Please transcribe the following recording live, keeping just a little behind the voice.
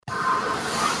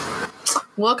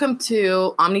Welcome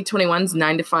to Omni 21's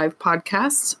 9 to 5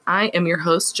 podcast. I am your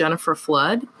host, Jennifer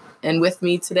Flood, and with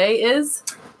me today is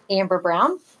Amber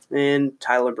Brown and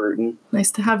Tyler Burton.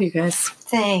 Nice to have you guys.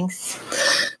 Thanks.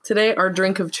 Today, our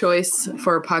drink of choice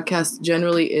for our podcast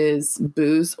generally is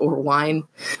booze or wine.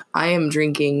 I am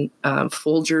drinking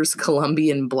Folgers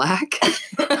Colombian Black.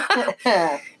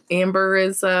 Amber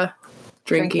is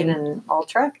drinking an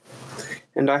Ultra.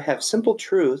 And I have Simple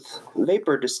Truth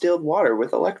vapor distilled water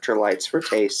with electrolytes for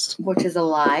taste. Which is a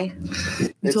lie.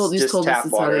 You told us it's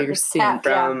out of your sink.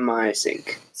 From my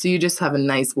sink. So you just have a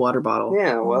nice water bottle.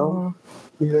 Yeah, well,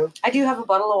 I do have a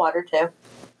bottle of water too.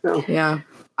 No. Yeah.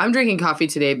 I'm drinking coffee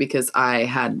today because I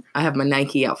have my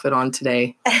Nike outfit on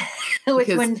today. Which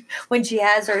when she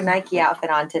has her Nike outfit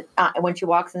on, when she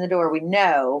walks in the door, we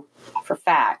know for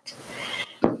fact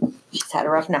she's had a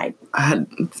rough night. I had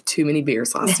too many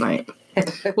beers last night.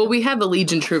 Well, we had the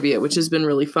Legion trivia, which has been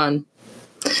really fun.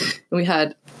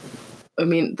 And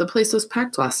the place was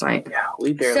packed last night. Yeah,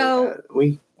 we barely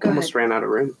we almost ran out of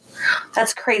room.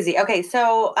 That's crazy. Okay,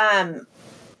 so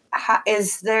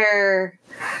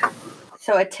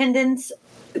attendance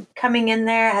coming in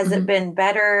there, has it been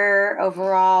better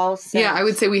overall? Yeah, I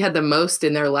would say we had the most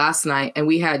in there last night, and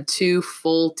we had 2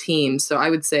 full teams. So I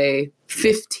would say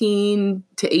 15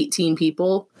 to 18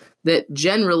 people that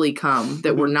generally come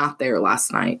that were not there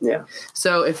last night. Yeah.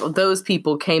 So if those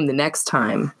people came the next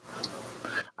time,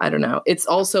 I don't know. It's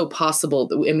also possible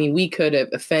that, we could have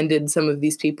offended some of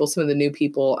these people, some of the new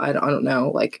people. I don't know,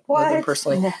 like, what? Them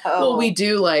personally. No. Well, we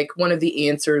do, like, one of the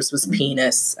answers was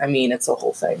penis. It's a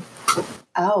whole thing.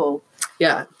 Oh.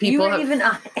 Yeah. You were even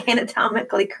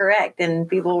anatomically correct, and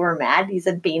people were mad. You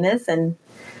said penis, and...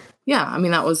 Yeah,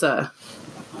 that was an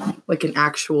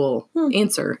actual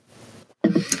answer.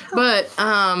 But,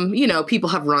 people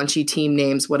have raunchy team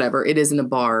names, whatever. It isn't a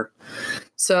bar.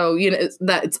 So,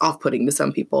 it's off-putting to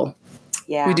some people.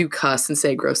 Yeah. We do cuss and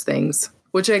say gross things,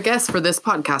 which I guess for this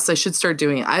podcast, I should start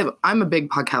doing it. I'm a big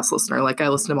podcast listener. Like, I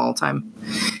listen to them all the time.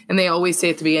 And they always say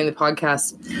at the beginning of the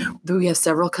podcast that we have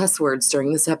several cuss words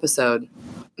during this episode.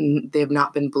 They have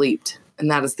not been bleeped. And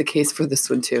that is the case for this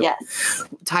one, too. Yes.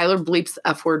 Tyler bleeps the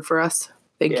F word for us.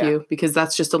 Thank you. Because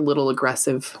that's just a little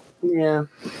aggressive. Yeah.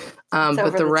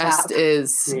 But the rest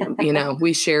is,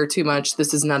 we share too much.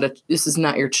 This is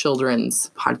not your children's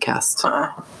podcast.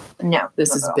 No.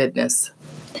 This is business.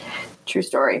 True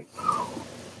story.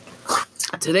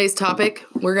 Today's topic,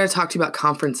 we're going to talk to you about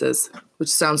conferences, which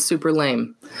sounds super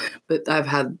lame, but I've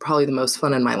had probably the most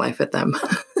fun in my life at them.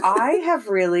 I have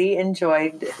really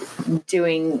enjoyed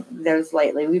doing those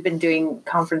lately. We've been doing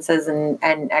conferences and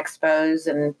expos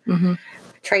and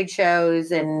trade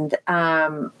shows, and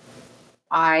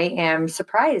I am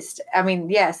surprised.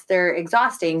 Yes, they're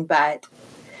exhausting, but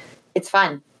it's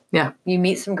fun. Yeah. You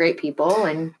meet some great people.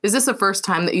 And is this the first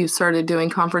time that you started doing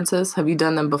conferences? Have you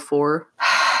done them before?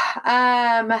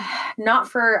 I've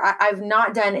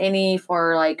not done any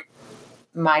for like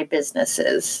my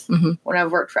businesses. When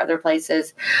I've worked for other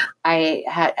places, I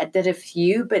did a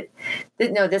few, but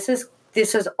no, this is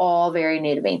all very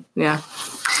new to me. Yeah.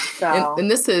 So. And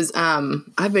this is,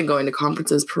 I've been going to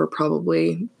conferences for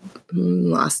probably the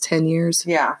last 10 years.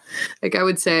 Yeah. Like, I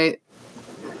would say,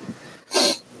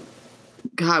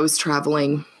 I was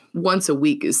traveling once a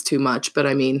week is too much, but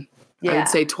I would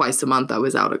say twice a month I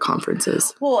was out at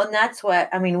conferences. Well, and that's what,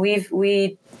 what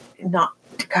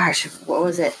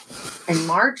was it? In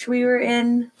March, we were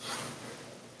in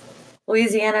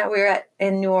Louisiana. We were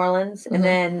in New Orleans. And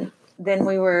then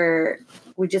we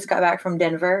just got back from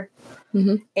Denver.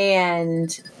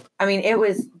 And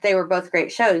they were both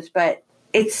great shows, but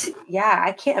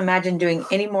I can't imagine doing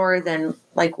any more than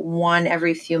like one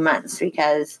every few months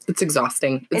because it's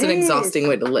exhausting. It's an exhausting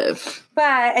way to live.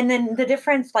 And then the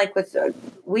difference, like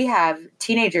we have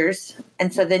teenagers,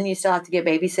 and so then you still have to get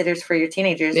babysitters for your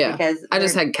teenagers. Yeah, because I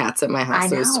just had cats at my house,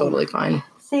 so it was totally fine.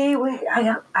 See,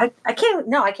 I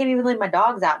can't even leave my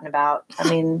dogs out and about.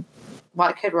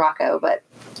 I could Rocco, but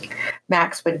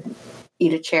Max would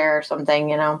eat a chair or something,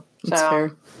 That's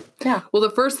fair. Yeah. Well,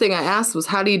 the first thing I asked was,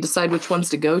 how do you decide which ones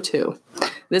to go to?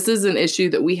 This is an issue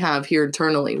that we have here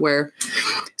internally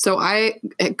so I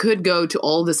could go to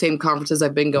all the same conferences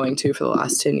I've been going to for the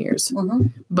last 10 years,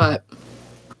 but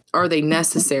are they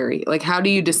necessary? Like, how do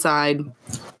you decide,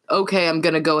 okay, I'm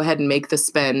going to go ahead and make the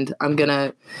spend. I'm going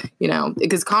to,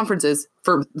 because conferences,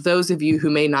 for those of you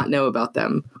who may not know about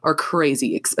them, are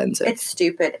crazy expensive. It's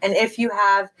stupid. And if you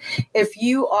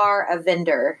are a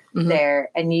vendor there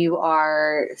and you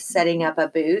are setting up a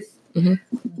booth,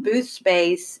 booth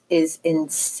space is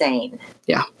insane.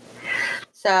 Yeah.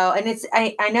 So, and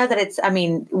I know that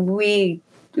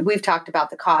we've talked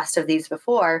about the cost of these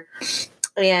before.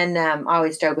 And I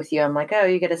always joke with you. I'm like, oh,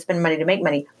 you got to spend money to make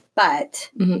money. But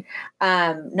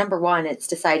number one, it's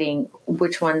deciding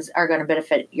which ones are going to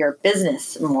benefit your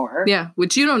business more. Yeah,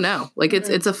 which you don't know. Like it's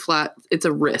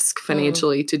a risk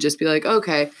financially to just be like,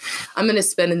 okay, I'm going to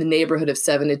spend in the neighborhood of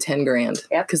 $7 to $10 grand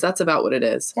because that's about what it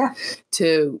is. Yeah.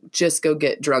 To just go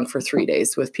get drunk for 3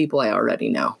 days with people I already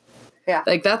know. Yeah.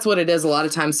 Like that's what it is a lot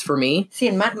of times for me.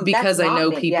 See, because I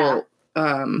know people.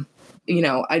 I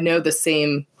know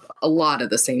a lot of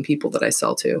the same people that I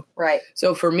sell to. Right.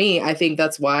 So for me, I think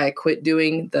that's why I quit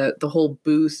doing the whole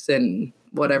booth and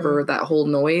whatever, that whole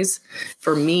noise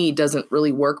for me doesn't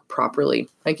really work properly.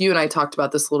 Like you and I talked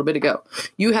about this a little bit ago.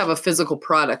 You have a physical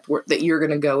product that you're going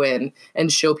to go in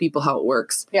and show people how it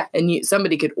works. Yeah. And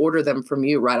somebody could order them from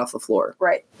you right off the floor.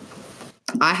 Right.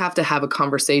 I have to have a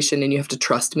conversation and you have to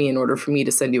trust me in order for me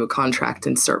to send you a contract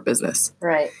and start business.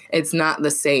 Right. It's not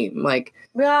the same. Like,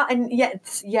 well, and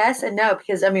yes and no,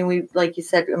 because we, like you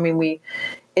said,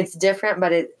 it's different,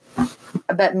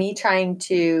 but me trying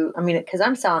to, because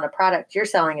I'm selling a product, you're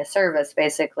selling a service,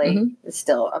 basically. It's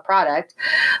still a product,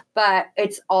 but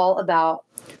it's all about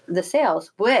the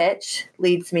sales, which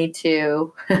leads me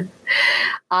to,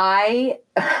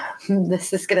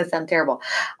 this is going to sound terrible.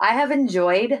 I have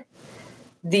enjoyed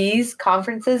these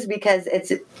conferences because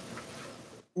it's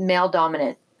male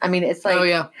dominant. It's like, oh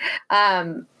yeah.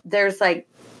 There's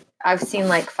I've seen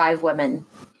 5 women.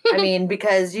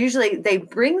 Because usually they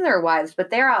bring their wives, but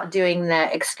they're out doing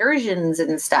the excursions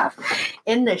and stuff.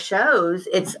 In the shows,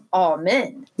 it's all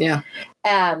men. Yeah.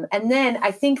 And then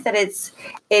I think that it's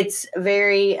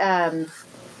very, I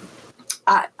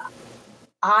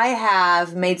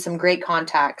have made some great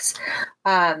contacts,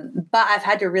 but I've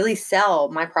had to really sell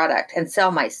my product and sell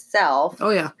myself.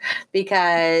 Oh yeah.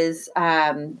 Because,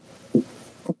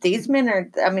 these men are,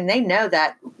 they know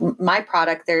that my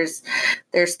product, there's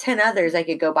 10 others I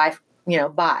could go buy.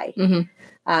 Do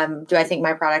I think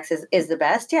my product is the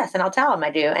best? Yes. And I'll tell them I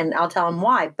do. And I'll tell them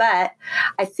why. But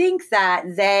I think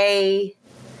that they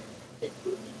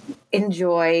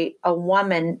enjoy a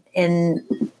woman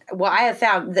I have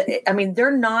found that,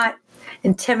 they're not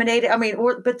intimidated.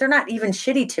 But they're not even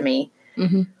shitty to me.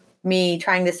 Me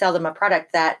trying to sell them a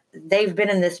product that they've been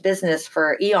in this business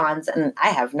for eons and I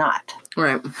have not.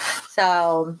 Right.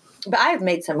 So, but I've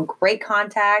made some great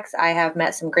contacts. I have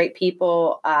met some great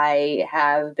people. I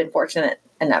have been fortunate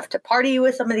enough to party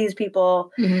with some of these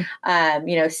people, CEOs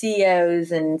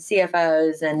and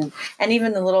CFOs and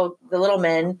even the little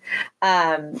men.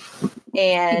 And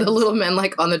the little men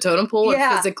on the totem pole or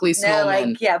physically small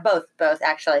men? Yeah, both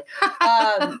actually.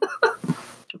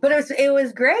 But it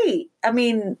was great.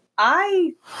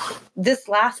 This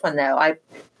last one though, I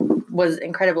was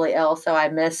incredibly ill, so I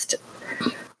missed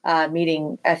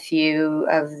meeting a few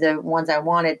of the ones I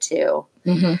wanted to.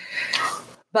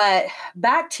 But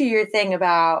back to your thing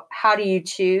about how do you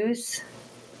choose?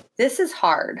 This is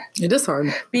hard. It is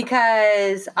hard.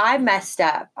 Because I messed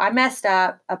up. I messed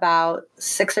up about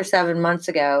 6 or 7 months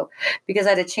ago because I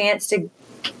had a chance to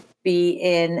be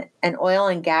in an oil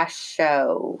and gas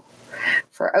show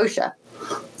for OSHA.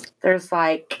 There's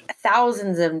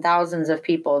thousands and thousands of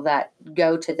people that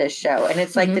go to this show, and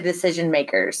it's the decision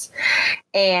makers.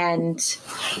 And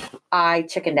I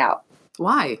chickened out.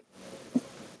 Why?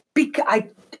 Because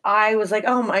I was like,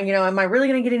 oh my, am I really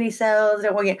going to get any sales?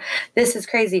 This is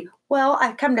crazy. Well,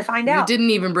 I've come to find out. You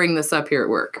didn't even bring this up here at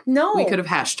work. No. We could have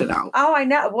hashed it out. Oh, I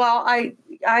know. Well,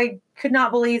 I could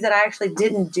not believe that I actually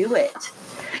didn't do it.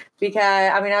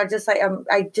 Because, I was just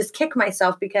I just kick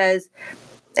myself because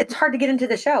it's hard to get into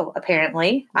the show,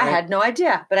 apparently. Right. I had no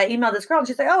idea. But I emailed this girl and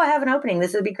she's like, oh, I have an opening.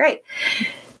 This would be great.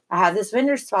 I have this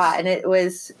vendor spot. And it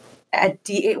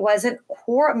wasn't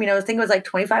horrible. I think it was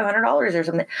 $2,500 or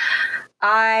something.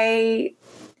 I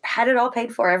had it all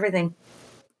paid for, everything.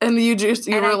 And you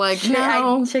were like,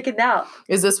 no. I chickened out.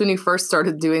 Is this when you first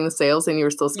started doing the sales and you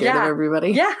were still scared of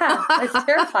everybody? Yeah, I was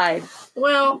terrified.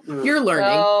 Well, you're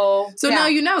learning. So now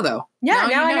you know, though. Yeah,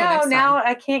 now I know. Now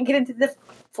I can't get into the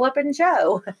flipping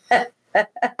show.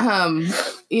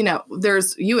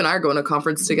 There's you and I are going to a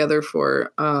conference together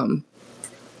for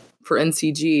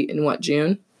NCG in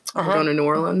June? We're going to New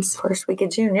Orleans. First week of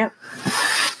June, yep.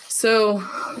 So,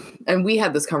 and we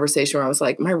had this conversation where I was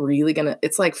like, am I really going to,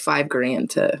 it's $5 grand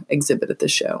to exhibit at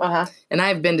this show. And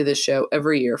I've been to this show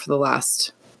every year for the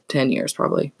last 10 years,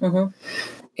 probably.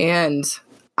 And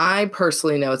I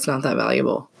personally know it's not that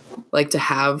valuable.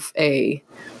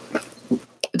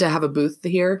 To to have a booth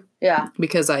here Yeah.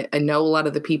 because I know a lot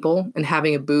of the people, and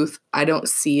having a booth, I don't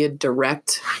see a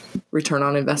direct return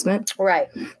on investment Right.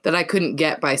 that I couldn't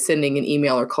get by sending an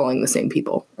email or calling the same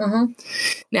people. Mm-hmm.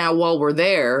 Now, while we're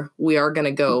there, we are going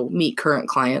to go meet current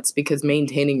clients because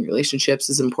maintaining relationships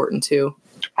is important too.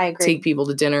 I agree. Take people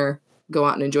to dinner, go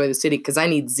out and enjoy the city, because I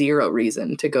need zero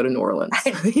reason to go to New Orleans.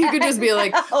 You could just be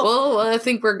like, well, I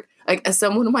think we're like,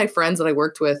 one of my friends that I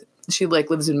worked with, she like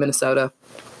lives in Minnesota.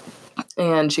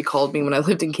 And she called me when I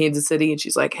lived in Kansas City, and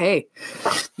she's like, "Hey,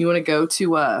 you want to go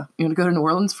to New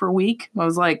Orleans for a week?" I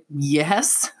was like,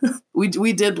 "Yes." we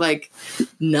did like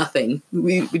nothing.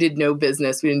 We did no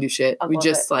business. We didn't do shit. We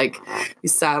just we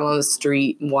sat on the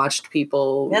street and watched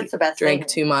people. That's the best. Drank thing.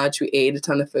 too much. We ate a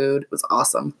ton of food. It was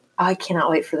awesome. I cannot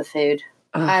wait for the food.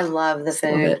 I love the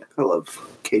food. I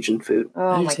love Cajun food.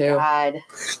 Oh my God.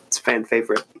 It's a fan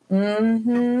favorite.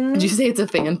 Mm-hmm. Did you say it's a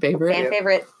fan favorite? Fan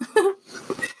favorite.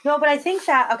 No, but I think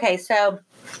that, okay, so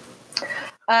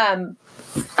I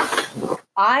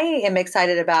am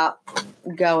excited about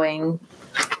going.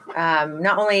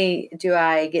 Not only do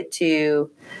I get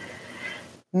to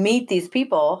meet these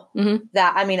people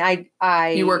that, I mean,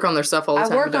 you work on their stuff all the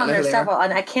time. I work on their stuff,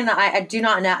 and I do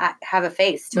not have a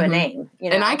face to a name. You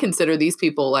know? And I consider these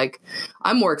people, like,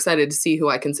 I'm more excited to see who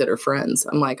I consider friends.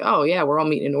 I'm like, oh yeah, we're all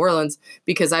meeting in New Orleans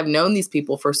because I've known these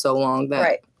people for so long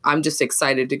that I'm just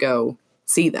excited to go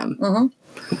see them.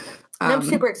 Mm-hmm. And I'm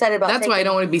super excited about that's why I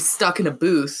don't want to be stuck in a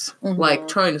booth, like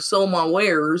trying to sell my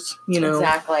wares,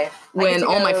 Exactly. When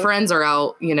all my friends are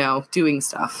out, doing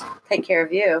stuff. Take care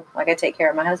of you like I take care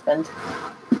of my husband.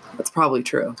 That's probably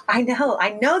true. I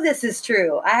know this is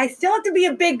true. I still have to be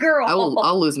a big girl.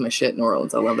 I'll lose my shit in New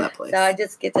Orleans. I love that place. So I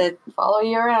just get to follow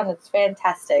you around. It's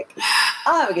fantastic.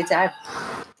 I'll have a good time.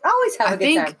 I always have a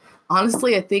good time.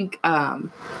 Honestly, I think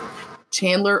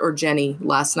Chandler or Jenny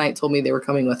last night told me they were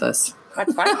coming with us.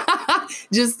 That's fine.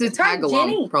 Just to tag along.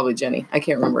 Jenny. Probably Jenny. I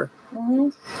can't remember.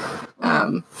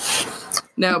 Mm-hmm.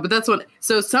 No, but that's what.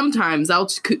 So sometimes I'll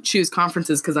choose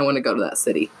conferences because I want to go to that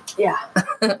city. Yeah.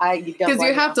 Because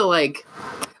you have to like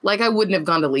I wouldn't have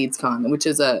gone to LeadsCon, which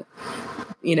is I'm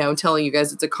telling you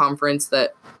guys, it's a conference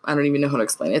that I don't even know how to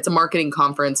explain it. It's a marketing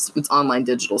conference. It's online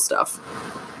digital stuff.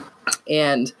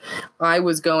 And I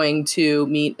was going to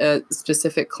meet a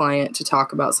specific client to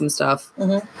talk about some stuff.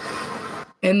 Mm-hmm.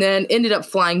 And then ended up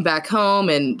flying back home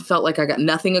and felt like I got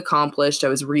nothing accomplished. I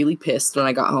was really pissed when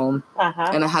I got home.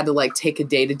 And I had to take a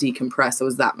day to decompress. I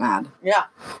was that mad. Yeah.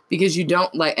 Because you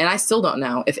don't and I still don't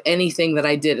know if anything that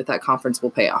I did at that conference will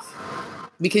pay off.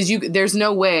 Because there's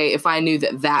no way if I knew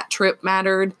that trip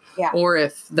mattered or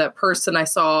if the person I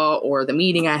saw or the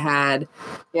meeting I had.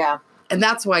 Yeah. And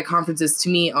that's why conferences to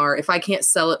me are, if I can't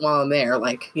sell it while I'm there,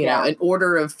 an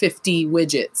order of 50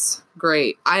 widgets,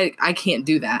 great. I can't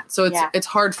do that. So it's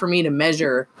hard for me to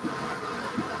measure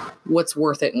what's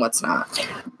worth it and what's not.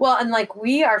 Well, and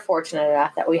we are fortunate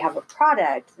enough that we have a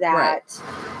product that,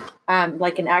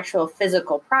 an actual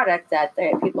physical product that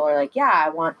people are like, yeah, I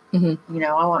want, I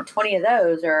want 20 of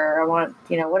those, or I want,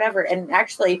 whatever. And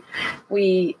actually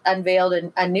we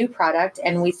unveiled a new product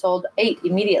and we sold 8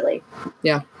 immediately.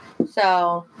 Yeah.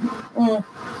 So,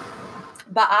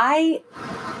 but I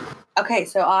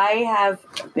have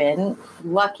been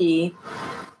lucky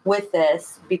with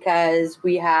this because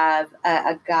we have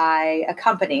a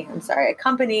company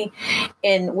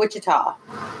in Wichita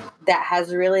that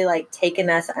has really taken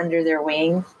us under their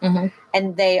wing,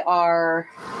 and they are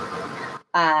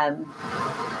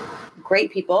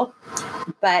great people,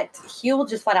 but he will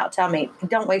just flat out tell me,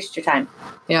 don't waste your time.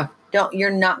 Yeah.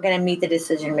 You're not going to meet the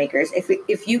decision makers.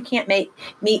 If you can't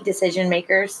meet decision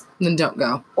makers, then don't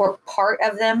go. Or part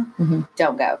of them,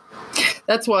 don't go.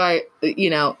 That's why,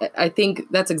 I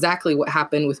think that's exactly what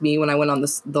happened with me when I went on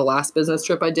the last business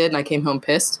trip I did and I came home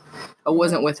pissed. I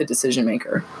wasn't with a decision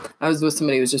maker. I was with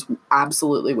somebody who was just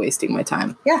absolutely wasting my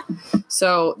time. Yeah.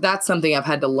 So that's something I've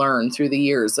had to learn through the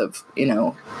years of,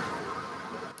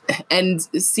 and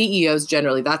CEOs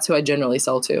generally, that's who I generally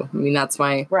sell to. I mean, that's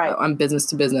I'm business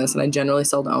to business, and I generally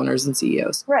sell to owners and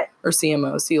CEOs. Right. Or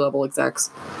CMOs, C-level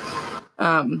execs.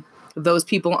 Those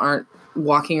people aren't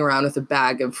walking around with a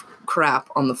bag of crap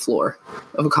on the floor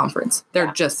of a conference.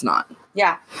 They're just not.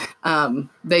 Yeah.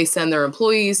 They send their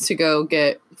employees to go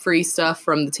get free stuff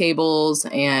from the tables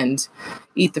and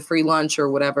eat the free lunch or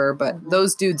whatever, but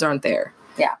those dudes aren't there.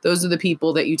 Yeah. Those are the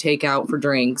people that you take out for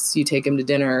drinks, you take them to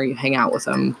dinner, you hang out with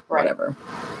them, whatever.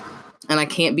 And I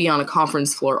can't be on a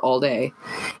conference floor all day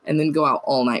and then go out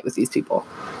all night with these people.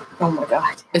 Oh my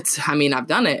God. I've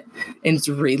done it, and it's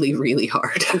really, really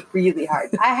hard. Really hard.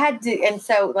 I had to, and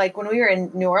so like when we were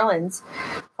in New Orleans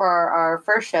for our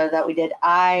first show that we did,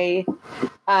 I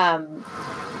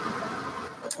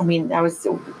was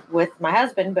with my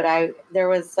husband, but there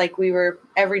was like,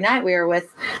 every night we were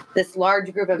with this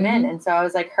large group of men. And so I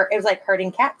was like, it was like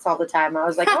herding cats all the time. I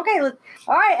was like, okay, all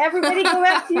right, everybody go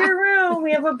back to your room.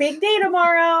 We have a big day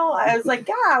tomorrow. I was like,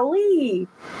 golly,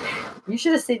 you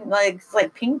should have seen like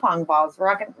ping pong balls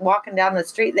walking down the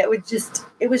street.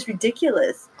 It was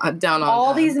ridiculous. Down on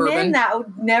all these Bourbon. Men that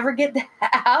would never get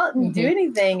out and do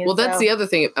anything. And well, that's the other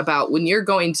thing about when you're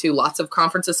going to lots of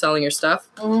conferences selling your stuff.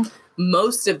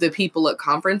 Most of the people at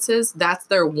conferences, that's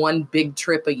their one big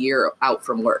trip a year out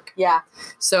from work. Yeah.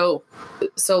 So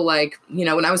like,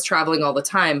 when I was traveling all the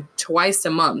time, twice a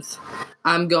month,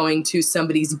 I'm going to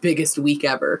somebody's biggest week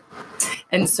ever.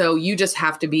 And so you just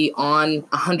have to be on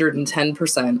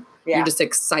 110%. Yeah. You're just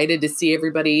excited to see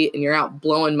everybody, and you're out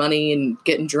blowing money and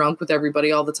getting drunk with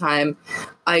everybody all the time.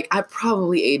 I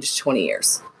probably aged 20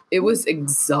 years. It was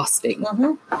exhausting.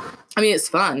 It's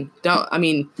fun.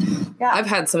 I've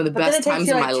had some of the best times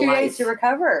in my life. 2 days to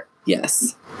recover.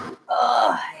 Yes.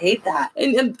 Oh, I hate that.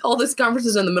 And all this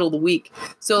conferences in the middle of the week.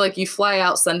 So like you fly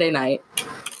out Sunday night,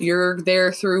 you're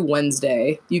there through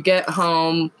Wednesday. You get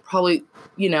home probably,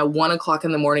 1:00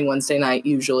 in the morning Wednesday night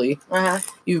usually.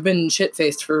 You've been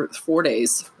shit-faced for 4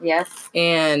 days. Yes.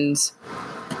 And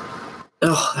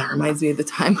that reminds me of the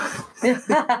time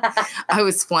I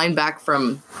was flying back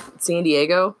from San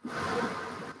Diego,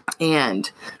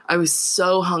 and I was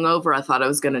so hungover I thought I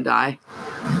was going to die.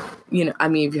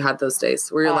 If you had those days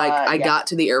where you're like, I got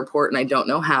to the airport and I don't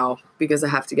know how because I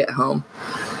have to get home.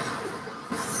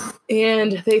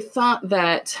 And they thought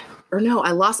that,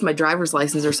 I lost my driver's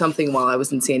license or something while I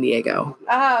was in San Diego.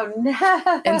 Oh,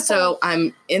 no. And so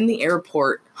I'm in the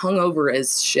airport hungover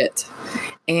as shit.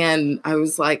 And I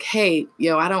was like, hey,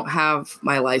 I don't have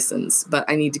my license, but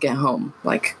I need to get home.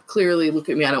 Like, clearly, look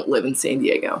at me. I don't live in San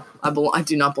Diego. I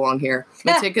do not belong here.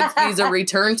 My tickets, these are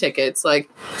return tickets.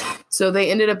 So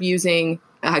they ended up using,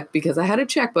 because I had a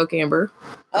checkbook, Amber.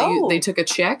 They took a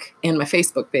check and my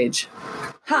Facebook page.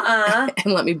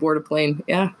 And let me board a plane.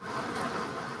 Yeah.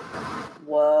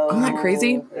 Whoa. Isn't that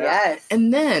crazy? Yes.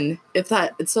 And then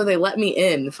so they let me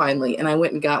in finally, and I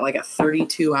went and got like a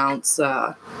 32-ounce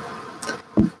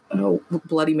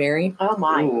Bloody Mary. Oh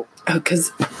my.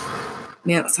 Because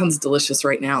man, that sounds delicious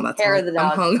right now. That's hair of the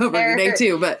dog. I'm hungover today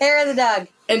too, but hair of the dog.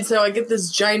 And so I get this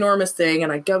ginormous thing,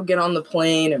 and I go get on the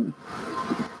plane, and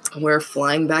we're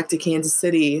flying back to Kansas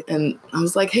City, and I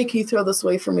was like, hey, can you throw this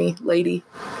away for me, lady?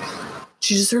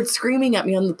 She just started screaming at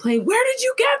me on the plane. Where did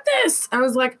you get this? I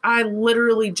was like, I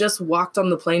literally just walked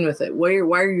on the plane with it. Why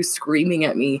are you screaming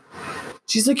at me?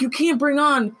 She's like, you can't bring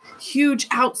on huge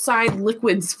outside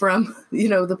liquids from,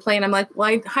 the plane. I'm like, well,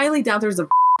 I highly doubt there's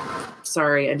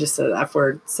sorry, I just said that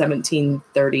for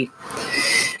 1730.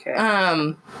 Okay.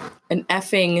 An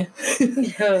effing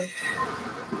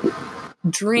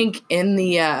drink in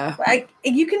the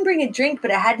you can bring a drink, but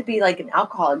it had to be like an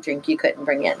alcoholic drink you couldn't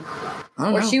bring in. I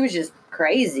don't know. She was just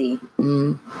crazy. I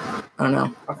don't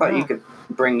know. I thought you could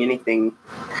bring anything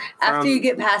after you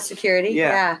get past security.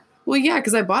 Yeah. Well, yeah,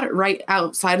 because I bought it right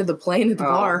outside of the plane at the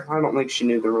bar. I don't think she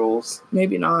knew the rules.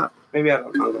 Maybe not. Maybe I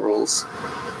don't know the rules.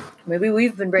 Maybe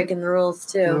we've been breaking the rules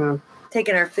too.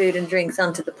 Taking our food and drinks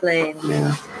onto the plane.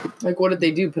 Yeah. Like, what did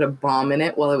they do? Put a bomb in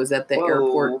it while I was at the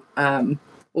airport? Well,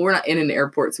 we're not in an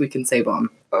airport, so we can say bomb.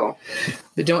 Oh.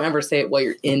 But don't ever say it while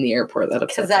you're in the airport. That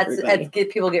upsets everybody.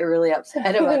 People get really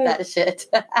upset about that shit.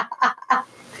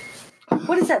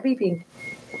 What is that beeping?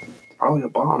 Probably a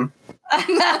bomb.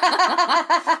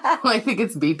 I think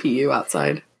it's BPU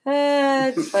outside.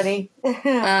 It's funny.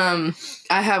 I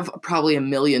have probably a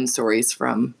million stories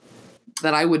from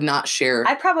that I would not share.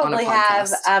 I probably have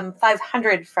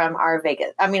 500 from our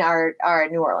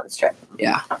New Orleans trip.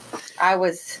 Yeah. I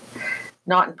was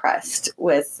not impressed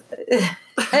with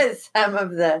some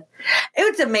of the.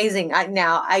 It was amazing.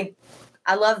 I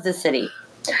love the city.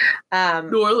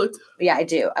 New Orleans. Yeah, I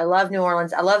do. I love New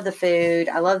Orleans. I love the food.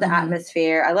 I love the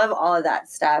atmosphere. I love all of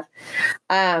that stuff.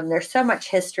 There's so much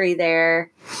history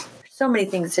there. So many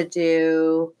things to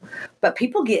do, but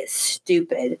people get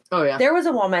stupid. Oh yeah. There was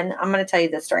a woman. I'm going to tell you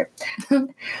this story.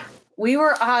 We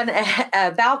were on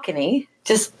a balcony,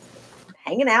 just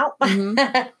hanging out,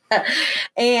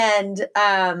 and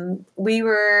we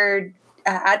were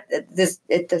at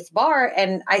this bar,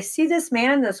 and I see this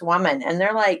man and this woman, and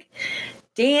they're like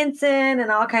dancing and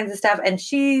all kinds of stuff, and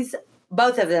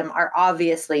both of them are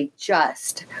obviously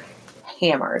just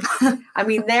hammered. I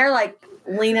mean, they're like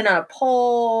leaning on a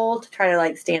pole to try to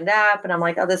like stand up. And I'm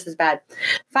like, oh, this is bad.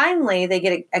 Finally, they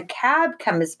get a cab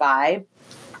comes by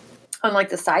on like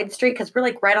the side street because we're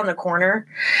like right on the corner.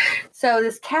 So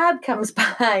this cab comes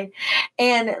by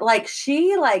and like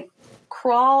she like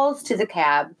crawls to the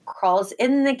cab, crawls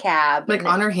in the cab. Like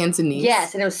on her hands and knees?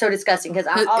 Yes, and it was so disgusting because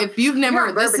if you've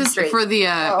never, this is Street. for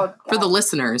the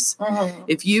listeners. Mm-hmm.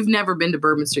 If you've never been to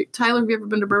Bourbon Street, Tyler, have you ever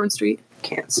been to Bourbon Street?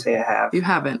 Can't say I have. You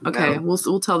haven't? Okay, No.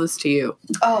 we'll tell this to you.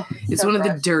 Oh, It's so one of the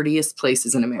gross. dirtiest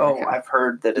places in America. Oh, I've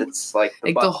heard that it's like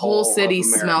like the whole butthole city of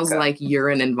smells America. like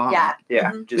urine and vomit. Yeah.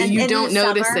 Yeah, Mhm. just And You in don't the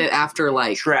notice summer- it after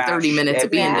like trash 30 minutes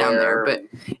of being down there, but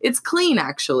everywhere. it's clean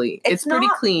actually. It's pretty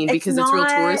not- clean it's because it's real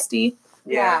not- touristy.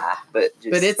 Yeah, but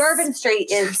just, But it's Bourbon Street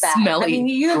is bad. smelly. I mean,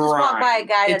 you just walk by a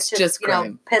guy It's that's just you know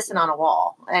grime. pissing on a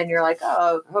wall, and you're like,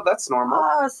 oh, oh, that's normal.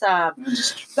 awesome.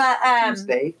 Just But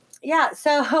Tuesday. yeah,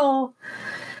 so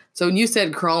So when you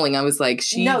said crawling, I was like,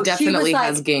 she No, she definitely was like,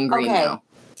 has gangrene okay. now.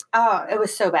 oh, it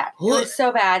was so bad. It was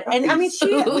so bad, and I mean,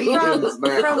 she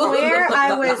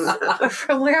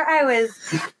from where I was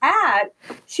at,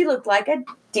 she looked like a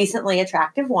decently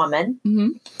attractive woman.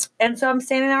 Mhm. And so I'm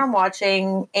standing there and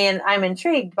watching, and I'm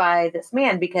intrigued by this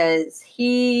man because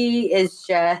he is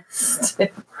just,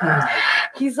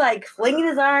 he's like flinging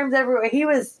his arms everywhere. He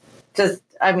was just,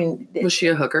 I mean, Was she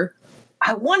a hooker?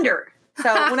 I wonder.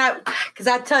 So because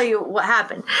I tell you what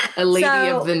happened. A lady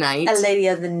So, of the night? A lady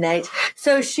of the night.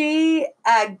 So she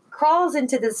crawls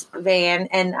into this van,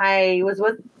 and I was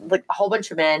with like a whole bunch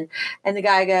of men, and the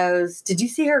guy goes, "Did you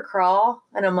see her crawl?"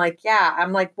 And I'm like, "Yeah."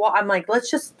 I'm like, "Well," I'm like,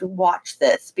 "Let's just watch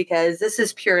this because this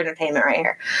is pure entertainment right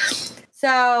here."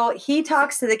 So he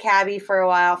talks to the cabbie for a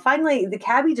while. Finally, the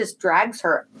cabbie just drags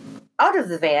her out of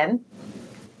the van,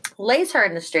 lays her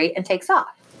in the street, and takes off.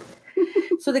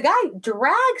 So the guy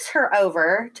drags her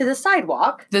over to the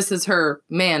sidewalk. This is her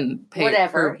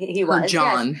Whatever he her was,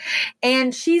 John.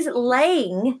 And she's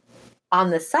laying on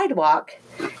the sidewalk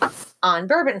on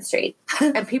Bourbon Street.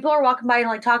 And people are walking by and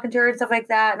like talking to her and stuff like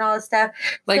that and all this stuff.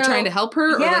 Like So- trying to help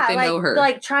her or like they know her?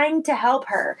 Like trying to help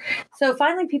her. So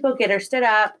finally people get her stood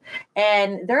up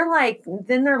and they're like,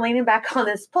 then they're leaning back on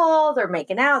this pole. They're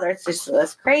making out. It's just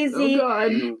this crazy. Oh,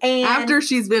 God. And After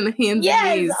she's been hands and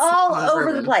yes, knees all on over the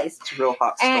bourbon. place. It's a real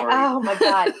hot story. And oh my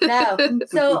God, no.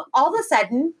 So all of a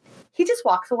sudden, he just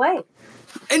walks away.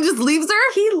 And just leaves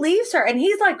her? He leaves her and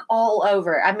he's like all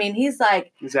over. I mean, he's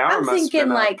like, His hour I'm must have thinking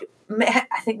been up. like,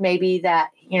 I think maybe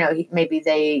that, you know, maybe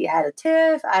they had a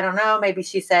tiff. I don't know. Maybe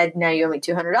she said, no, you owe me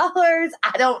 $200.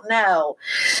 I don't know.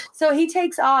 So he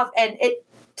takes off and it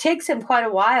takes him quite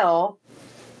a while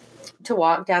to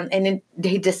walk down and then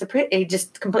he disappears. He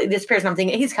just completely disappears. And I'm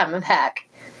thinking he's coming back.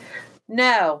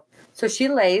 No. So she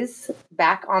lays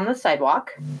back on the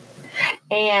sidewalk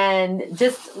and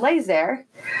just lays there.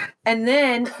 And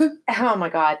then, oh my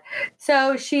God.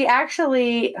 So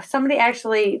somebody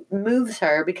actually moves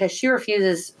her because she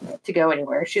refuses to go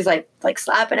anywhere. She's like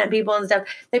slapping at people and stuff.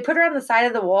 They put her on the side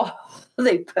of the wall.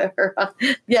 They put her on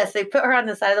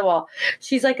the side of the wall.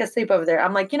 She's like asleep over there.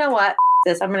 I'm like, you know what?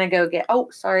 This. I'm going to go get,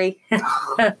 sorry.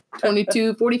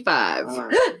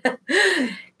 22.45.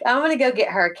 I'm going to go get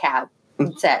her a cab.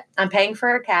 That's it. I'm paying for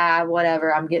her cab,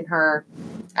 whatever. I'm getting her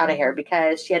out of here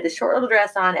because she had this short little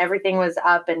dress on. Everything was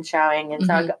up and showing. And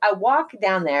so I walk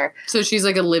down there. So she's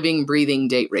like a living, breathing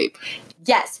date rape.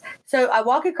 Yes. So I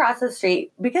walk across the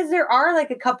street because there are like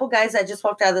a couple guys that just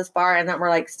walked out of this bar and that were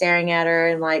like staring at her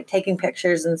and like taking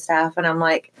pictures and stuff. And I'm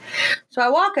like, so I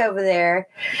walk over there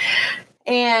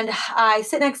and I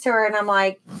sit next to her and I'm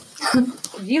like, do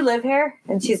you live here?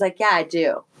 And she's like, yeah, I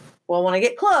do. Well, when I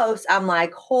get close, I'm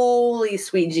like, holy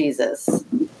sweet Jesus.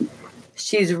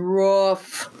 She's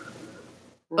rough.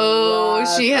 Oh,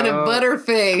 she had a Oh,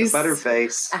 butterface.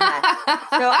 Butterface.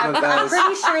 So I'm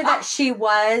pretty sure that she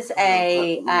was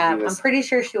I'm pretty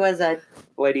sure she was a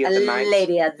Lady of the night.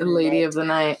 lady of The lady of the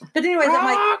night. But anyways, I'm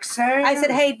like, Roxanne. I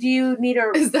said, hey, do you need a?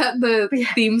 Is that the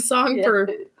theme song Yeah. for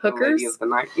The hookers? Lady of the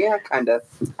night. Yeah, kind of.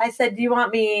 I said, do you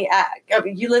want me?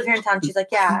 You live here in town? She's like,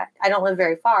 yeah, I don't live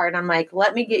very far. And I'm like,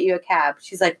 let me get you a cab.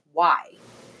 She's like, why?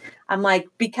 I'm like,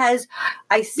 because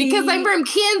I see. Because I'm from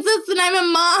Kansas and I'm a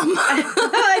mom.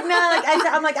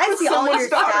 I'm like, I see all your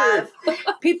Someone's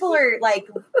stuff. People are like,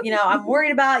 I'm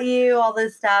worried about you, all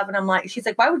this stuff. And I'm like, she's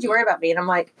like, why would you worry about me? And I'm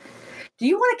like, do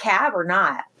you want a cab or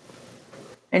not?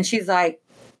 And she's like,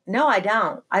 no, I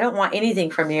don't. I don't want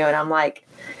anything from you. And I'm like,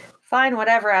 fine,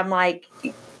 whatever. I'm like,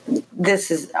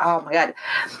 this is, oh my God.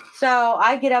 So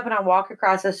I get up and I walk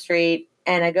across the street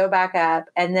and I go back up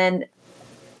and then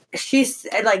she's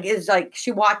like,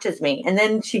 she watches me and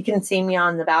then she can see me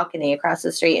on the balcony across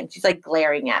the street and she's like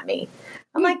glaring at me.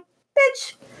 I'm like,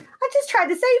 bitch, I just tried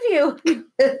to save you.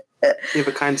 You have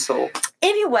a kind soul.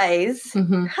 Anyways,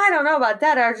 I don't know about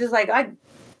that. I was just like, I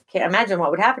can't imagine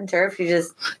what would happen to her if she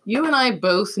just... You and I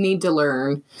both need to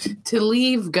learn to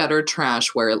leave gutter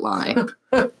trash where it lies.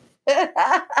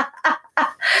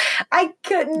 I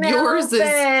couldn't help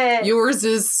it. Yours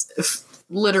is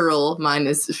literal. Mine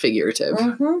is figurative.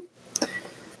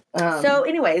 So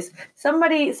anyways, some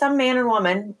man and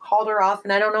woman hauled her off,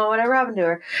 and I don't know whatever happened to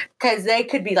her, because they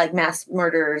could be like mass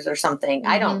murderers or something.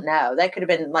 I don't know. They could have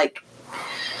been like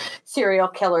serial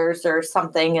killers or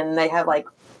something, and they have like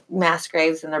mass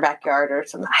graves in their backyard or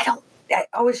something.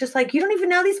 I was just like, you don't even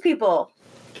know these people.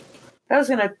 I was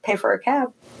going to pay for a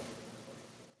cab.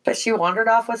 But she wandered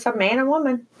off with some man and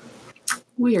woman.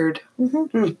 Weird.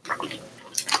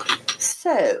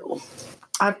 So...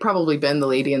 I've probably been the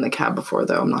lady in the cab before,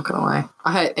 though. I'm not gonna lie.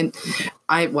 I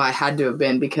had to have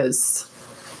been, because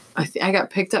I got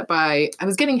picked up by... I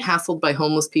was getting hassled by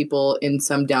homeless people in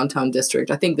some downtown district.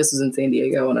 I think this was in San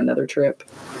Diego on another trip.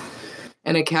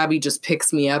 And a cabbie just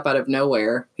picks me up out of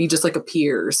nowhere. He just like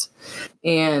appears,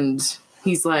 and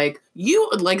he's like, you,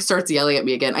 like, starts yelling at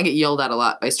me again. I get yelled at a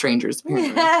lot by strangers,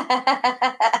 apparently.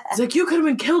 He's like, you could have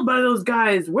been killed by those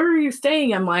guys. Where are you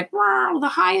staying? I'm like, wow, the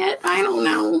Hyatt. I don't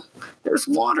know. There's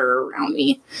water around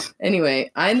me.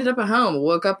 Anyway, I ended up at home.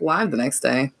 Woke up live the next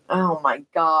day. Oh my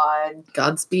God.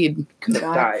 Godspeed.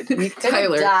 Died. You could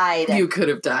Tyler, have died. You could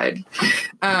have died.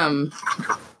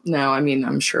 No, I mean,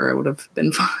 I'm sure I would have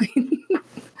been fine.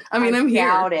 I mean, I'm here.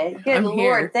 Doubt it. Good I'm Lord,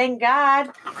 here. thank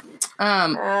God.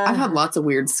 I've had lots of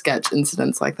weird sketch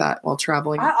incidents like that while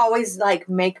traveling. I always like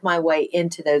make my way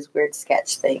into those weird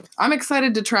sketch things. I'm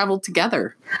excited to travel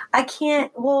together. I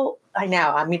can't. Well, I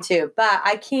know, me too. But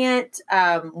I can't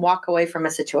walk away from a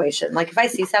situation. Like if I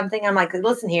see something, I'm like,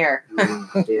 listen here.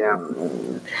 Yeah.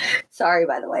 Sorry,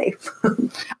 by the way.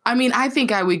 I mean, I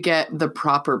think I would get the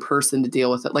proper person to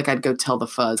deal with it. Like I'd go tell the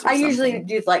fuzz. I usually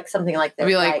do like something like this. I'd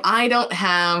be like, I don't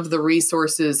have the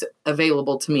resources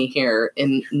available to me here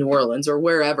in New Orleans or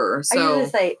wherever. So I usually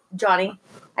say, Johnny,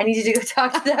 I need you to go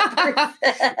talk to that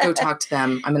person. Go talk to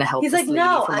them. I'm going to help. He's this like, lady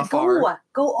no, from afar.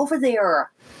 go over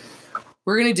there.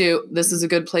 We're going to do, this is a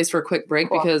good place for a quick break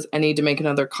because I need to make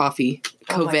another coffee.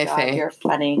 Oh my God, you're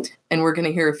funny. And we're going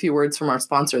to hear a few words from our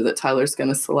sponsor that Tyler's going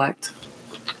to select.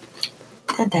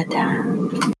 Dun, dun,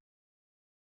 dun.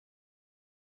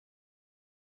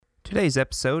 Today's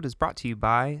episode is brought to you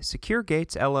by Secure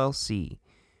Gates LLC.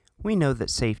 We know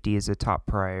that safety is a top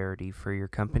priority for your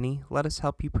company. Let us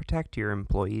help you protect your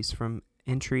employees from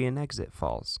entry and exit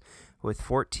falls. With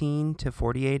 14 to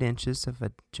 48 inches of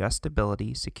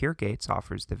adjustability, Secure Gates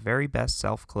offers the very best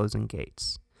self-closing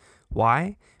gates.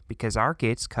 Why? Because our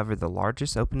gates cover the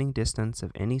largest opening distance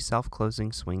of any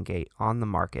self-closing swing gate on the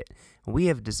market. We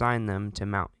have designed them to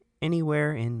mount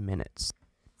anywhere in minutes.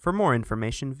 For more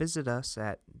information, visit us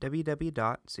at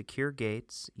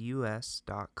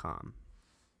www.securegatesus.com.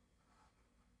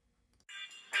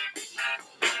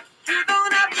 You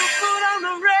don't have to put on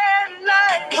the red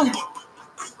light.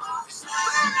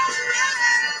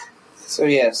 So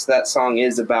yes, that song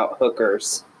is about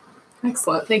hookers.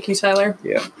 Excellent. Thank you, Tyler.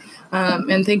 Yeah.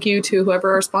 And thank you to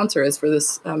whoever our sponsor is for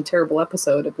this terrible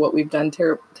episode of what we've done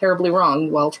terribly wrong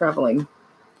while traveling.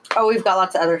 Oh, we've got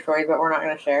lots of other stories, but we're not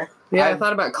going to share. Yeah, I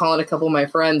thought about calling a couple of my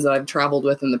friends that I've traveled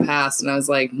with in the past, and I was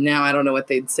like, no, I don't know what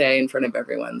they'd say in front of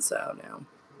everyone, so no.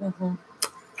 Mm-hmm.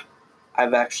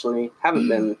 I've actually haven't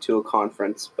been to a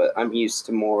conference, but I'm used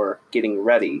to more getting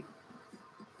ready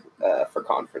for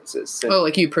conferences. Oh,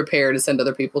 like you prepare to send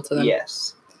other people to them?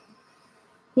 Yes.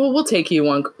 Well, we'll take you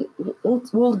one.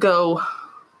 We'll go.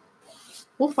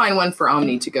 We'll find one for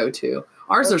Omni to go to.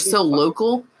 Ours are so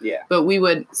local. Yeah. But we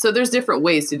would. So there's different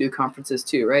ways to do conferences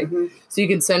too, right? Mm-hmm. So you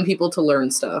can send people to learn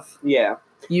stuff. Yeah.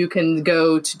 You can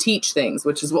go to teach things,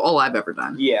 which is all I've ever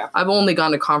done. Yeah. I've only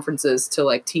gone to conferences to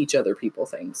like teach other people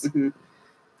things. Mm-hmm.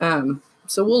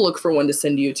 So we'll look for one to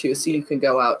send you to, so you can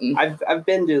go out and. I've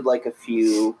been to like a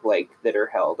few like that are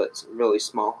held at really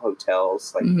small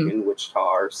hotels, like in Wichita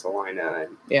or Salina,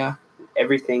 and yeah,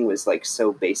 everything was like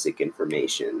so basic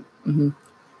information. Mm-hmm.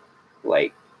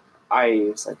 Like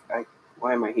I was like,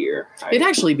 why am I here? It'd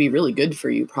actually be really good for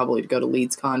you probably to go to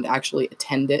LeadsCon to actually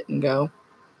attend it and go,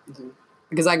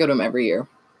 because I go to them every year.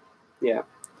 Yeah,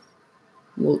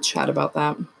 we'll chat about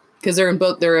that because they're in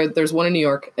both. There's one in New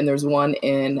York and there's one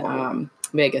in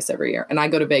Vegas every year, and I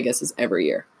go to Vegas every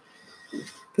year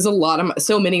because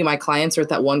so many of my clients are at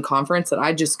that one conference that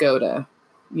I just go to,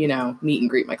 meet and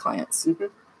greet my clients. And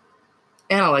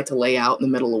I like to lay out in the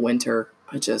middle of winter.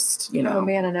 I just, oh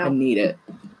man, I know. I need it.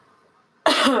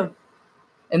 And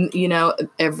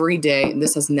every day, and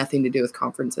this has nothing to do with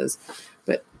conferences,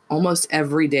 but almost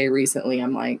every day recently,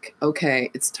 I'm like, okay,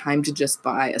 it's time to just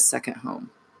buy a second home.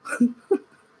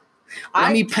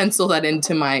 Let me pencil that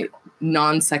into my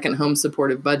non-second home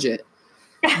supportive budget.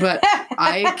 But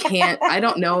I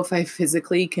don't know if I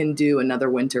physically can do another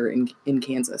winter in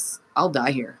Kansas. I'll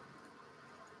die here.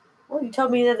 Well, you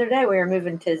told me the other day we were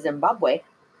moving to Zimbabwe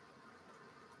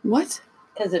What?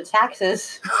 because of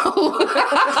taxes.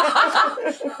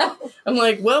 I'm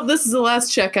like, well, this is the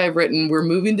last check I've written. We're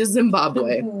moving to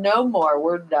Zimbabwe. No more.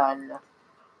 We're done.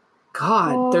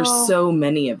 God, there's so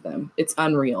many of them. It's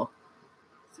unreal.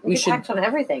 We should tax on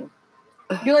everything.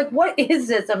 You're like, what is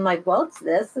this? I'm like, well, it's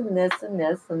this and this and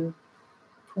this, and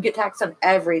you get taxed on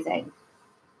everything.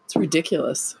 It's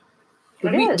ridiculous.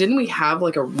 It is. Didn't we have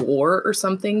like a war or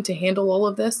something to handle all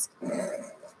of this?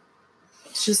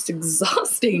 It's just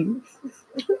exhausting.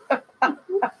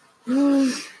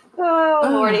 Oh,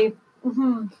 Lordy.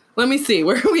 Mm-hmm. Let me see.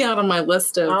 Where are we at on my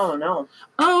list of? Oh, no.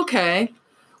 Oh, okay.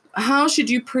 How should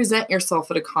you present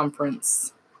yourself at a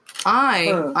conference?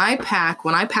 When I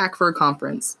pack for a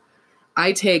conference,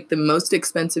 I take the most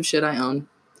expensive shit I own,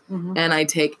 and I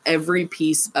take every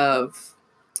piece of,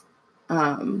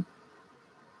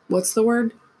 what's the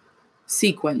word?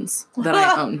 Sequins that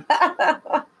I own,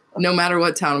 no matter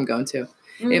what town I'm going to.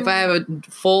 If I have a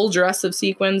full dress of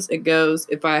sequins, it goes.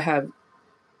 If I have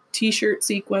t-shirt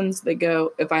sequins, they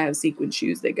go. If I have sequin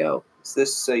shoes, they go. Is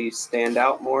this so you stand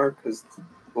out more because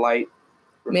light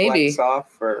reflects Maybe.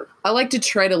 off? Or I like to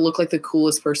try to look like the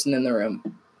coolest person in the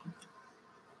room.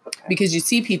 okay. Because you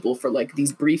see people for like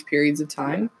these brief periods of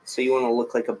time. So you want to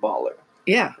look like a baller,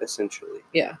 Yeah. essentially.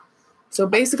 Yeah. So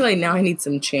basically now I need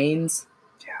some chains.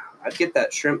 Yeah, I'd get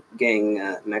that shrimp gang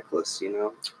necklace, you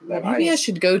know. That Maybe I ice,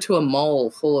 should go to a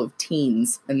mall full of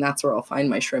teens and that's where I'll find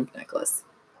my shrimp necklace.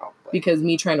 probably. Because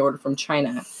me trying to order from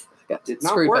China got Did not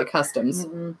screwed by work. customs.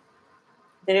 Mm-mm.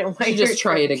 They didn't want You your just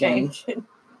try it again. change.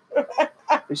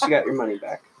 At least you got your money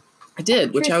back. I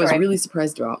did, which True I was story. really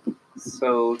surprised about.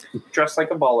 So dress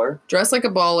like a baller. Dress like a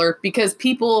baller because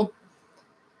people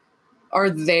are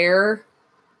there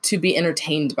to be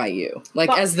entertained by you. Like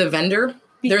But- as the vendor,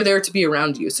 they're there to be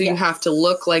around you. So you Yes. have to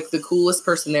look like the coolest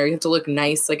person there. You have to look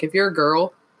nice. Like if you're a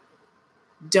girl,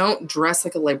 don't dress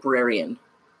like a librarian.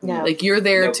 No. Like you're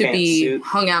there No to be pantsuit.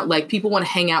 hung out. Like people want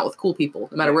to hang out with cool people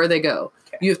no matter Yeah. where they go.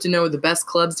 Okay. You have to know the best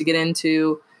clubs to get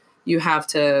into. You have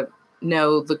to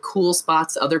know the cool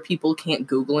spots other people can't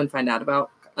Google and find out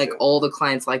about. Like Gotcha. all the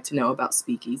clients like to know about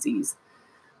speakeasies.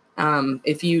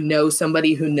 If you know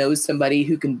somebody who knows somebody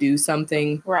who can do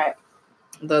something, Right.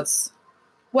 that's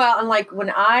Well, and like when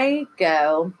I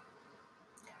go,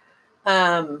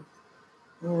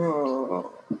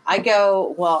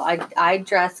 I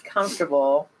dress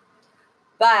comfortable,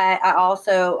 but I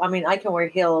also, I can wear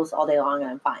heels all day long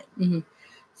and I'm fine. Mhm.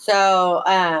 So,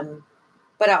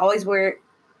 but I always wear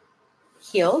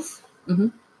heels.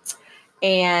 Mhm.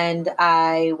 And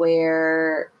I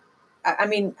wear, I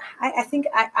think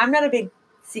I'm not a big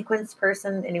sequence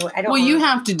person anyway. I don't. well, you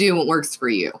have to do what works for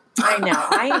you. I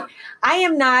know. I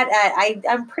am not.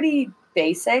 I'm pretty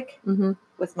basic Mhm.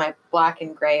 with my black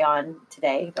and gray on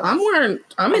today.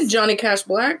 I'm in Johnny Cash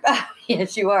Black.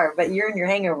 Yes, you are. But you're in your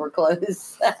hangover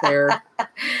clothes. There,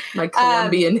 my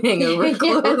Colombian hangover Yeah,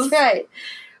 clothes. that's right.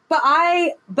 But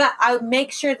I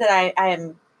make sure that I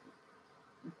am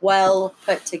well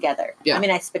put together. Yeah.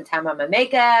 I spend time on my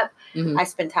makeup. Mhm. I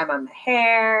spend time on my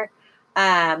hair.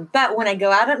 But when I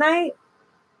go out at night,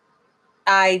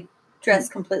 I dress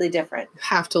completely different. You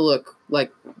have to look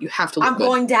like you have to look I'm good.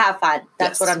 going to have fun.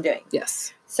 That's Yes. what I'm doing.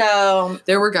 Yes. So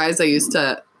There were guys I used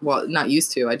to, well, not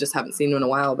used to, I just haven't seen them in a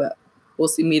while, but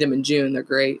meet them in June. They're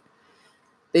great.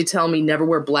 They tell me never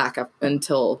wear black up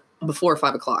until before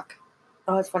 5 o'clock,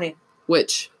 oh, it's funny.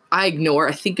 which I ignore.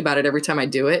 I think about it every time I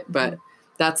do it, but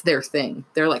that's their thing.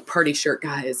 They're like party shirt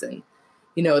guys and,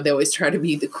 they always try to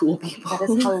be the cool people. That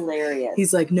is hilarious.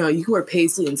 He's like, no, you can wear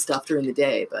paisley and stuff during the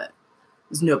day, but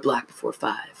there's no black before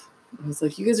 5. I was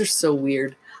like, you guys are so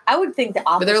weird. I would think the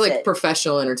opposite. But they're like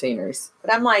professional entertainers.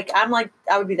 But I'm like, I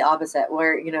would be the opposite,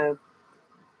 where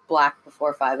black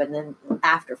before 5, and then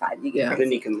after 5 you get Yeah. crazy.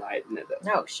 Then you can lighten it up.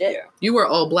 No shit. Yeah. You wear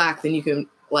all black, then you can,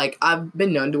 like, I've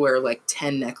been known to wear like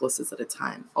 10 necklaces at a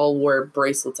time. I'll wear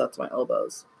bracelets up to my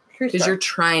elbows True because story. you're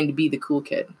trying to be the cool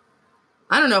kid.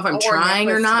 I don't know if I'm I wore a trying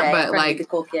or necklace not, today, but trying to be like, the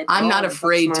cool kid. I'm not Oh, that's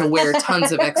afraid to smart. wear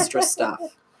tons of extra stuff.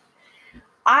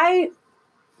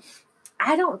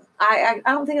 I don't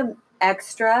think I'm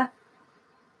extra,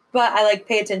 but I like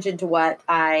pay attention to what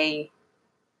how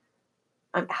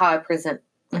I present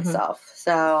Mhm. myself.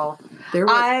 So There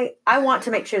was, I want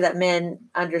to make sure that men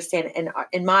understand in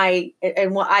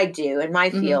what I do in my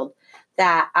Mhm. field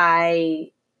that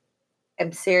I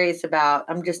am serious about.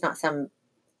 I'm just not some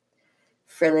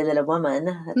frilly little woman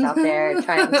that's out there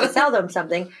trying to sell them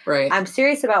something. Right. I'm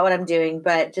serious about what I'm doing,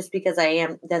 but just because I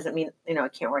am doesn't mean, I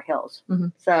can't wear heels. Mm-hmm.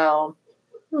 So,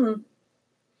 I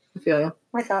feel you.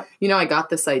 I thought. I got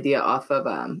this idea off of,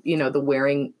 the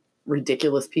wearing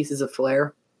ridiculous pieces of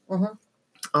flair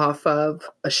off of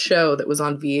a show that was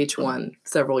on VH1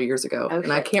 several years ago. Oh,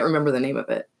 and I can't remember the name of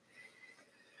it.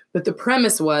 But the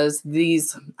premise was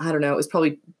these, I don't know, it was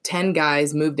probably 10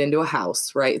 guys moved into a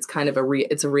house, right? It's kind of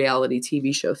it's a reality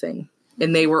TV show thing.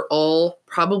 And they were all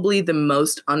probably the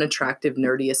most unattractive,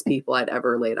 nerdiest people I'd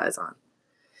ever laid eyes on.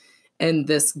 And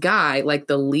this guy, like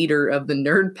the leader of the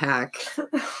nerd pack,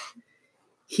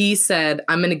 he said,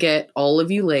 I'm going to get all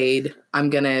of you laid. I'm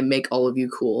going to make all of you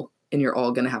cool. And you're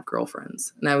all going to have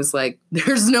girlfriends. And I was like,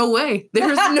 there's no way.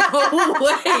 There's no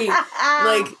way.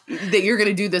 Like, that you're going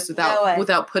to do this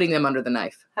without putting them under the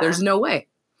knife. There's no way.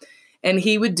 And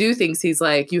he would do things. He's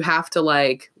like, you have to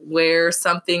like wear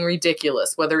something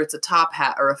ridiculous, whether it's a top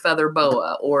hat or a feather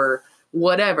boa or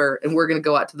whatever. And we're going to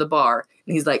go out to the bar.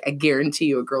 And he's like, I guarantee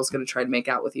you a girl's going to try to make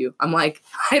out with you. I'm like,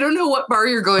 I don't know what bar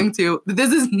you're going to.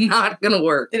 This is not going to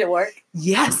work. Did it work?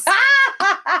 Yes.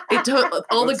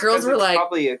 All the girls were like,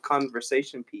 probably a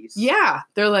conversation piece. Yeah.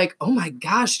 They're like, oh my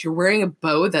gosh, you're wearing a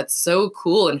bow. That's so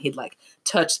cool. And he'd like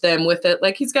touch them with it.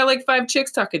 Like he's got like 5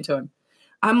 chicks talking to him.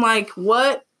 I'm like,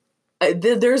 what?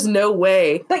 There's no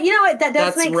way. But you know what? That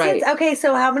does make right. sense. Okay,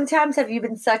 so how many times have you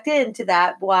been sucked into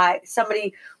that? Why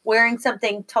somebody wearing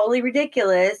something totally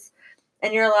ridiculous,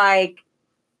 and you're like,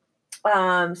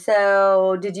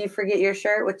 so did you forget your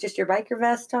shirt with just your biker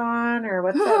vest on, or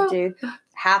what's up, dude?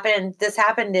 This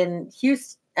happened in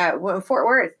Houston, Fort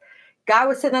Worth. Guy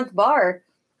was sitting at the bar,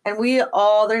 and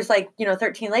there's like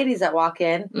 13 ladies that walk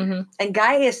in, and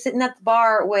guy is sitting at the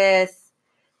bar with,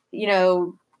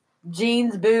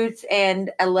 jeans, boots,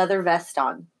 and a leather vest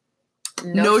on.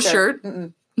 No shirt.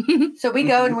 So we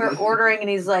go and we're ordering, and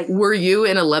he's like, were you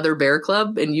in a leather bear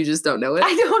club and you just don't know it?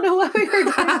 I don't know what we were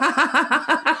doing.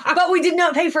 But we did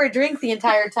not pay for a drink the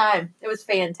entire time. It was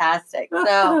fantastic.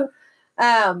 So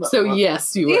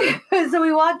yes, you were. So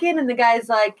we walk in, and the guy's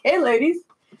like, hey, ladies.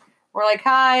 We're like,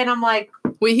 hi. And I'm like,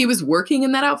 wait, he was working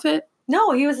in that outfit?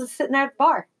 No, he was just sitting there at the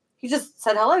bar. He just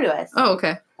said hello to us. Oh,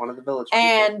 okay. One of the village people.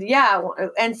 And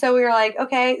and so we were like,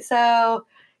 okay. So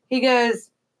he goes,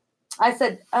 I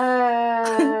said,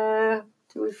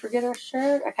 did we forget our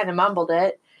shirt? I kind of mumbled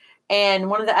it. And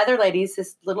one of the other ladies,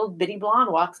 this little bitty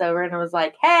blonde, walks over and I was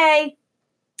like, hey,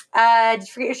 did you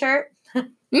forget your shirt?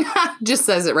 Just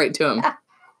says it right to him.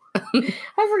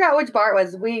 I forgot which bar it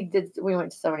was. We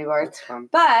went to so many bars.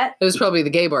 But it was probably the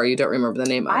gay bar you don't remember the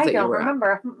name of. I don't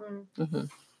remember.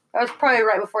 That was probably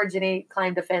right before Jenny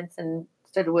climbed a fence and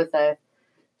stood with a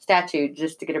statue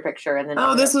just to get a picture. And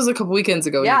then this was a couple weekends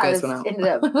ago when you guys went out. Ended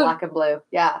up black and blue.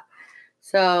 Yeah.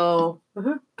 So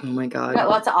oh my God. Got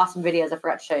lots of awesome videos I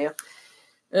forgot to show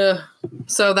you.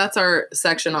 So that's our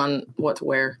section on what to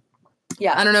wear.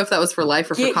 Yeah. I don't know if that was for life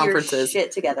or for conferences. Get your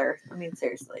shit together. I mean,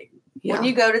 seriously. Yeah. When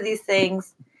you go to these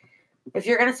things, if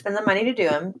you're going to spend the money to do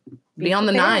them, be on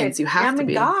the nines. You have to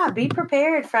be. God, be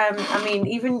prepared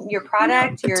even your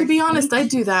product. To be honest, I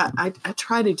do that. I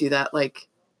try to do that, like,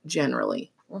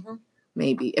 generally.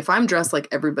 Maybe. If I'm dressed like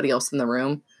everybody else in the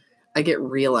room, I get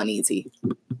real uneasy.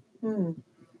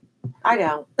 I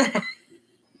don't.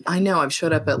 I know. I've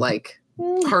showed up at, like,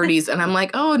 parties, and I'm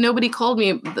like, oh, nobody called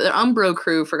me. The Umbro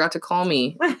crew forgot to call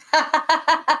me.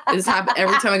 This happens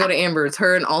every time I go to Amber's.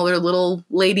 Her and all their little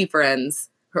lady friends.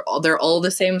 They're all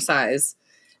the same size.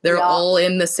 They're all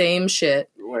in the same shit.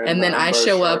 And then I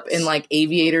show up in like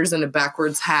aviators and a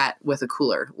backwards hat with a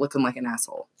cooler, looking like an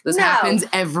asshole. This happens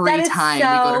every time we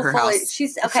go to her house.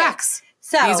 She's okay. Facts.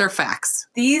 So these are facts.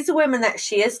 These women that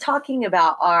she is talking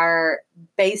about are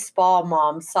baseball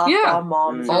moms, softball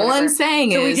moms. All I'm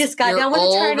saying is, we just got done with the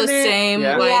tournament. The same.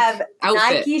 We have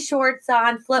outfit. Nike shorts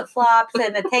on, flip flops,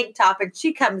 and a tank top, and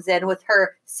she comes in with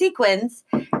her sequins.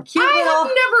 I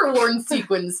have never worn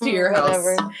sequins to your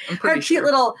house. Her cute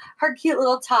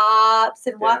little tops,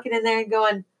 and walking in there and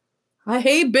going, I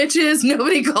hate bitches.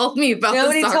 Nobody called me about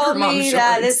Nobody the soccer told mom me shorts.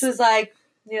 that this was like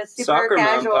super soccer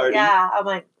casual. Yeah, I'm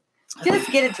like,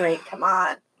 just get a drink. Come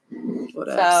on.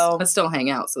 So I still hang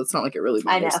out, so it's not like it really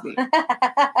bothers me.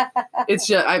 It's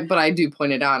just, but I do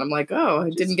point it out. I'm like, oh, I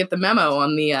didn't get the memo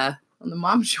on the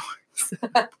mom shorts.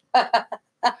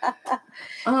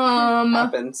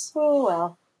 Happens. Oh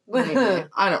well. Anyway,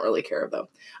 I don't really care though.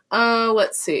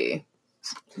 Let's see.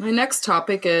 My next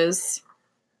topic is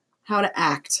how to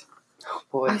act. Oh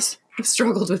boy, I've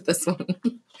struggled with this one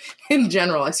in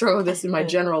general. I struggle with this in my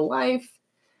general life.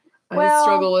 I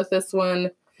struggle with this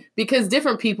one because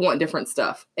different people want different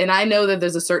stuff. And I know that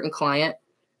there's a certain client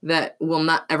that will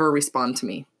not ever respond to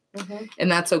me. Mm-hmm.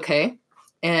 And that's okay.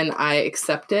 And I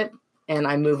accept it and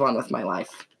I move on with my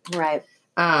life. Right.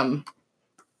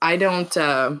 I don't,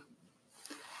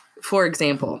 for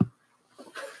example,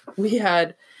 we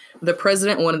had the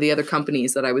president of one of the other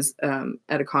companies that I was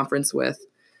at a conference with.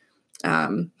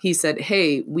 He said,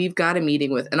 hey, we've got a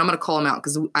meeting with, and I'm going to call him out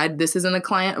because this isn't a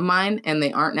client of mine and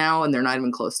they aren't now and they're not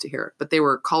even close to here, but they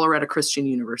were Colorado Christian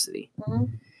University. Mm-hmm.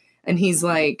 And he's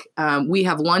like, we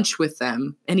have lunch with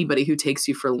them. Anybody who takes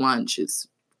you for lunch is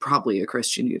probably a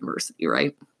Christian university,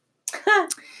 right?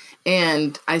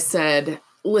 And I said,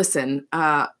 listen,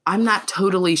 I'm not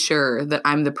totally sure that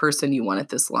I'm the person you want at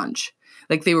this lunch.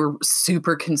 Like they were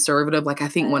super conservative. Like I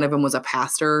think one of them was a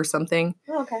pastor or something,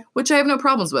 Okay. which I have no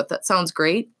problems with. That sounds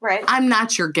great. Right. I'm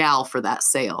not your gal for that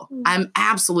sale. Mhm. I'm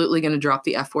absolutely going to drop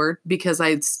the F word because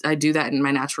I do that in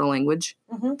my natural language.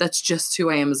 Mhm. That's just who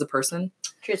I am as a person.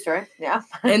 True story. Yeah.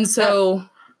 And so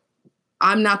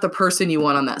I'm not the person you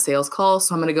want on that sales call.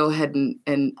 So I'm going to go ahead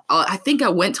and I think I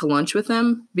went to lunch with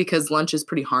them because lunch is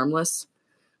pretty harmless.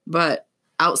 But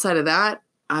outside of that,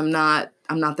 I'm not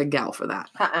the gal for that.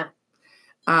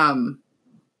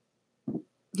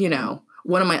 You know,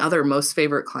 one of my other most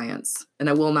favorite clients, and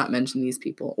I will not mention these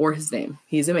people or his name.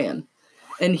 He's a man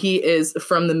and he is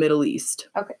from the Middle East.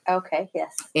 Okay. Okay.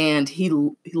 Yes. And he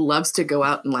loves to go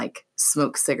out and like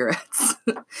smoke cigarettes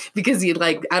because he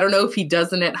like, I don't know if he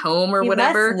doesn't at home or He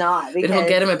whatever. must not, But he'll because-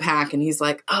 get him a pack and he's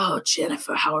like, oh,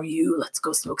 Jennifer, how are you? Let's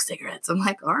go smoke cigarettes. I'm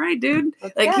like, all right, dude.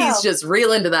 Let's Like go. he's just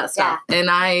real into that stuff. And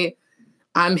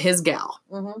I'm his gal,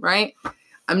 Mhm. right?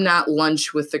 I'm not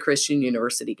lunch with the Christian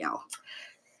University gal.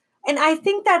 And I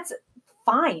think that's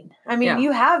fine. I mean, Yeah.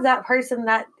 you have that person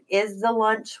that is the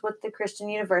lunch with the Christian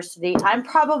University. I'm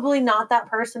probably not that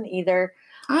person either.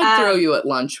 I'd throw you at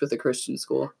lunch with a Christian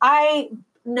school.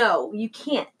 No, you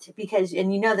can't because,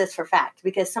 and you know this for fact,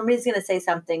 because somebody's going to say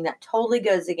something that totally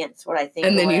goes against what I think.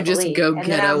 And or then what you I just believe. go And then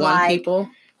ghetto I'm on like, people.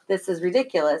 This is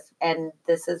ridiculous. And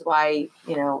this is why,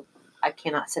 I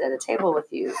cannot sit at a table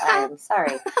with you. I am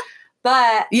sorry.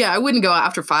 But Yeah, I wouldn't go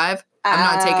after 5. I'm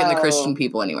not taking the Christian Oh,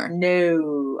 people anywhere.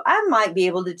 No, I might be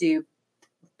able to do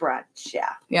brunch.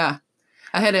 Yeah. Yeah.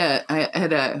 I had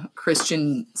a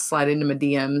Christian slide into my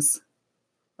DMs.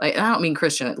 Like, and I don't mean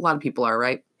Christian. A lot of people are,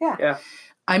 right? Yeah. Yeah.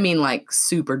 I mean like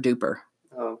super duper.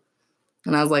 Oh.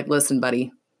 And I was like, listen,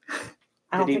 buddy,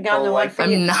 I don't Did he think I'm the pull, one like, for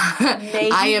you. I'm not,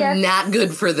 Maybe I am that's- not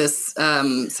good for this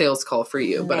sales call for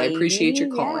you, but I appreciate your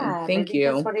Maybe, calling. yeah, Thank maybe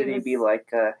you. that's what Did he was- be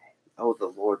like, oh, the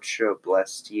Lord sure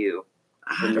blessed you?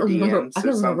 I in the don't remember, DMs I or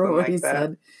don't remember something what like he that?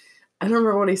 said. I don't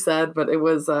remember what he said, but it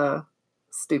was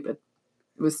stupid.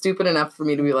 It was stupid enough for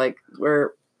me to be like,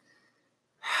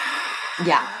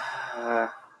 Yeah.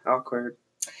 Awkward.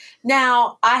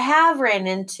 Now, I have ran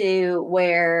into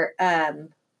where, and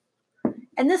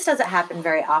this doesn't happen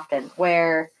very often,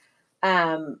 where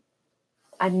I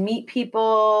meet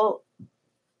people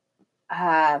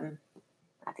at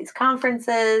these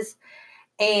conferences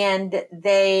and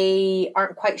they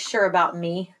aren't quite sure about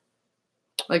me.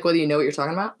 like whether you know what you're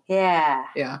talking about. Yeah.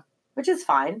 Yeah. Which is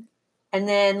fine. And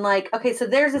then, like, okay, so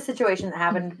there's a situation that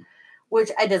happened, which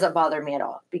it doesn't bother me at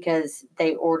all because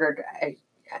they ordered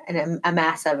a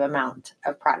massive amount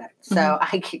of product. So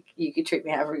you could treat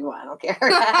me however you want. I don't care.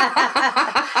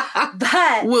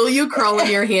 But Will you crawl on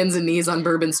your hands and knees on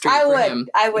Bourbon Street I for would. him?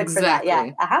 I would for that. Yeah.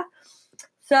 Exactly. Uh-huh.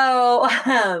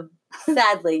 So,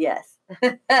 sadly, yes.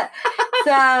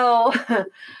 So,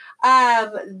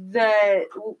 I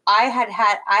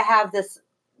have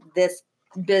this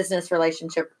business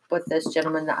relationship with this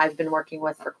gentleman that I've been working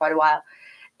with for quite a while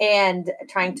and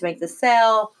trying to make the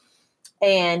sale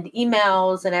and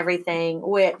emails and everything,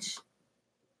 which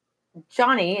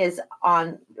Johnny is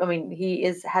on. I mean,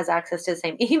 has access to the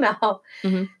same email.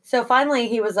 Mhm. So finally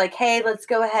he was like, hey, let's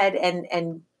go ahead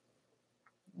and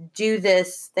do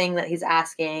this thing that he's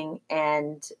asking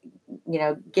and,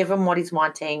 give him what he's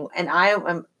wanting. And I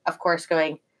am, of course,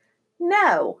 going,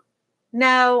 no,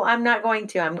 I'm not going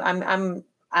to.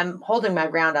 I'm holding my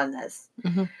ground on this.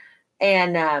 Mhm.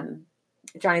 And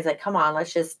Johnny's like, come on,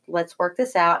 let's work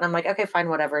this out. And I'm like, okay, fine,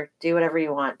 whatever. Do whatever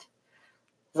you want.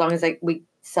 As long as we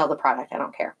sell the product, I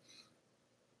don't care.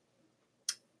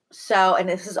 So, and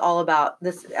this is all about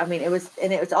this. I mean, it was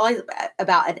always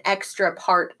about an extra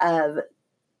part of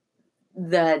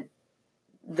the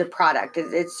product.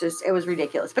 It was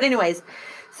ridiculous. But anyways,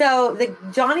 so the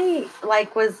Johnny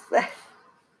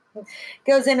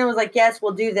goes in and was like, yes,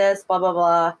 we'll do this, blah, blah,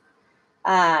 blah.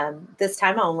 This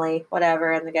time only,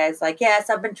 whatever. And the guy's like, yes,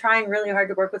 I've been trying really hard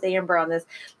to work with Amber on this.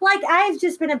 Like, I've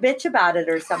just been a bitch about it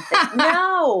or something.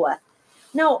 No,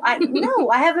 No,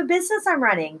 I have a business I'm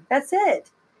running. That's it.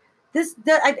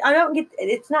 I don't get.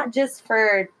 It's not just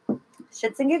for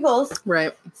shits and giggles.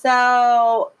 Right.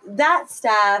 So that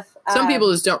stuff. Some people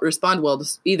just don't respond well to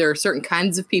either certain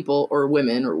kinds of people or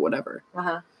women or whatever.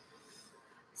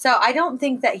 So I don't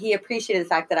think that he appreciated the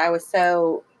fact that I was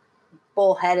so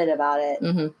bullheaded about it.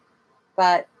 Mm-hmm.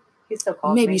 But he still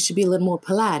called me. Maybe you should be a little more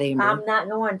polite, Amber. I'm not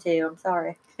going to. I'm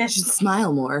sorry. You should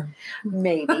smile more.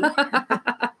 Maybe.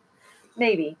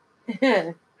 Maybe.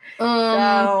 So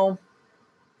I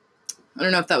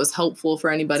don't know if that was helpful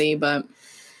for anybody, but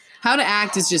how to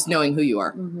act is just knowing who you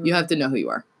are. Mhm. You have to know who you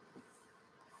are.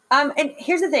 And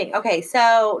here's the thing. Okay,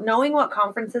 so knowing what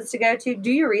conferences to go to,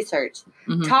 do your research.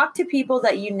 Mhm. Talk to people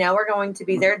that you know are going to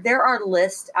be there. There are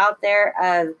lists out there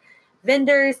of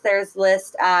vendors. There's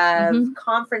lists of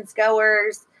conference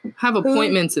goers. Have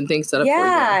appointments and things set up for you.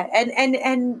 Yeah,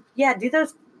 and yeah, get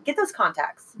those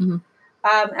contacts. Mhm.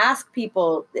 Ask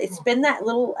people. Spend that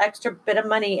little extra bit of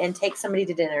money and take somebody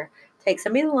to dinner. Take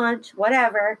somebody to lunch,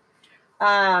 whatever.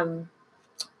 Go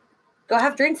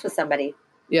have drinks with somebody.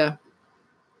 Yeah.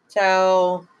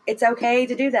 So it's okay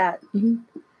to do that. Mhm.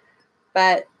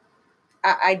 But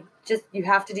I just, you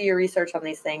have to do your research on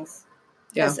these things.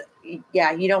 Yeah.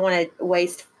 Yeah, you don't want to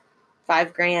waste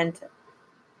 $5,000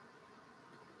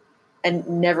 and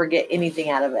never get anything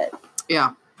out of it.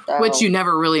 Yeah. So, Which you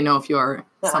never really know if you are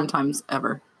Uh-uh. sometimes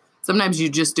ever. Sometimes you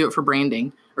just do it for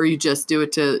branding or you just do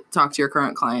it to talk to your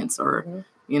current clients or,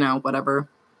 Mhm. Whatever.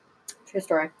 True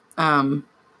story.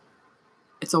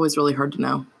 It's always really hard to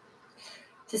know.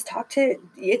 Just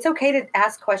it's okay to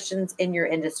ask questions in your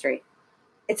industry.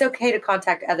 It's okay to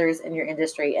contact others in your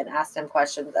industry and ask them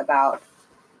questions about,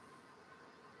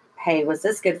 hey, was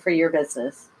this good for your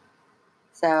business?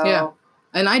 So Yeah.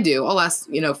 And I do. I'll ask,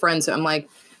 friends. I'm like,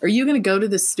 are you going to go to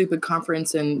this stupid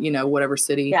conference in, whatever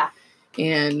city? Yeah.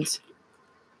 And,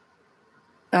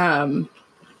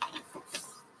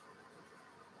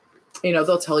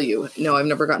 they'll tell you, no, I've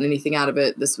never gotten anything out of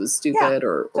it. This was stupid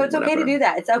or So it's okay to whatever. do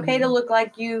that. It's okay to look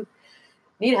like you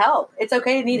need help. It's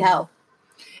okay to need help.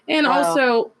 And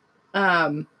So-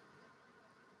 also,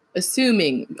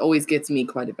 assuming always gets me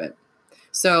quite a bit.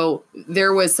 So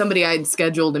there was somebody I'd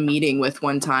scheduled a meeting with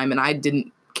one time and I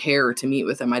didn't care to meet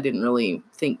with them. I didn't really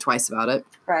think twice about it.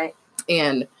 Right.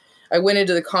 And I went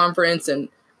into the conference and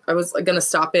I was going to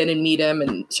stop in and meet him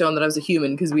and show him that I was a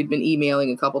human because we'd been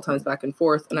emailing a couple times back and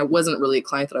forth and I wasn't really a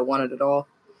client that I wanted at all.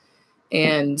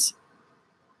 And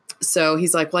so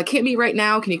he's like, well, I can't meet right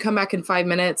now. Can you come back in 5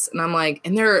 minutes? And I'm like,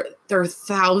 and there are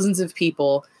thousands of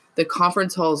people. The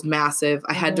conference hall is massive.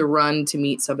 I had to run to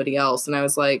meet somebody else. And I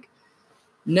was like,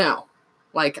 no,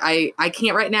 like I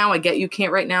can't right now. I get you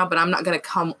can't right now, but I'm not going to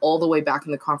come all the way back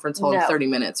in the conference hall in No. 30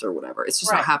 minutes or whatever. It's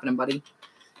just Right. not happening, buddy.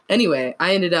 Anyway,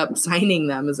 I ended up signing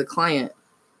them as a client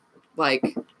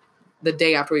like the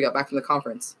day after we got back from the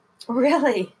conference.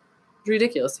 Really?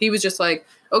 Ridiculous. He was just like,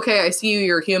 okay, I see you.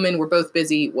 You're a human. We're both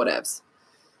busy. Whatevs.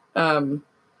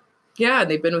 Yeah,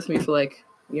 they've been with me for like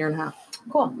a year and a half.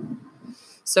 Cool.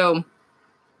 So,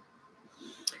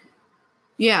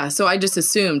 yeah, so I just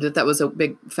assumed that was a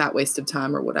big fat waste of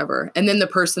time or whatever. And then the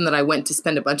person that I went to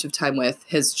spend a bunch of time with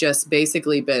has just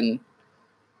basically been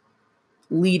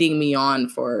leading me on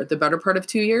for the better part of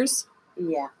 2 years.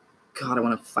 Yeah. God, I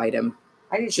want to fight him.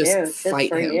 I do Just too. Just fight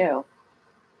for him. you.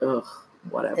 Ugh,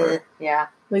 whatever. Yeah.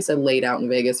 At least I laid out in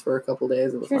Vegas for a couple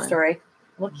days. It was True fine. story.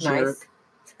 Looked Jerk.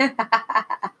 nice.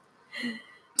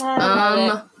 I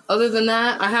love it. Other than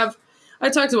that, I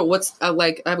talked about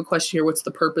I have a question here. What's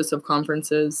the purpose of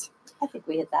conferences? I think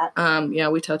we hit that. Yeah,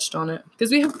 we touched on it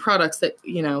because we have products that,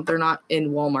 they're not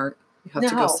in Walmart. You have to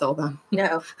go No. sell them.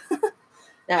 No.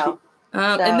 No.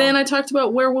 And then I talked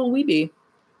about where will we be?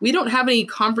 We don't have any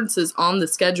conferences on the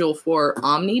schedule for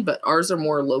Omni, but ours are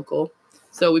more local.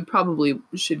 So we probably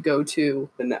should go to.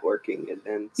 The networking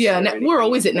events. Yeah, or we're anything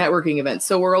always at like that. networking events.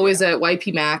 So we're always at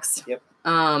YP Max. Yep.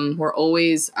 We're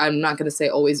always, I'm not going to say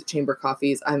always at Chamber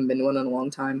Coffees. I haven't been to one in a long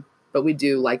time, but we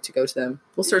do like to go to them.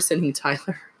 We'll start sending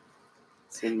Tyler.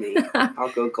 Send me.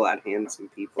 I'll go glad hand some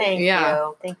people. Thank Yeah.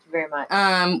 you. Thank you very much.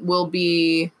 We'll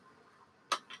be,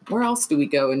 where else do we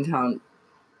go in town?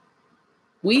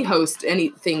 We host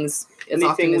things as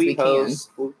often Anything as we we can. host,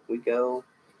 we go.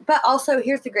 But also,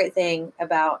 here's the great thing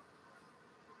about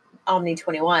Omni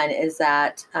 21 is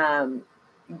that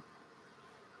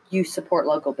you support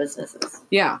local businesses.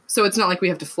 Yeah. So it's not like we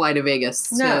have to fly to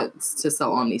Vegas No. to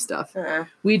sell Omni stuff. Uh-uh.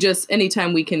 We just,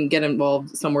 anytime we can get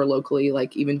involved somewhere locally,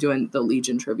 like even doing the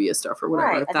Legion trivia stuff or whatever,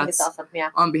 Right. I if think that's it's awesome. Yeah.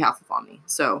 on behalf of Omni.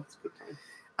 So, It's a good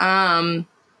time.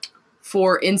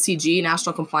 for NCG,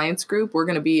 National Compliance Group, we're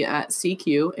going to be at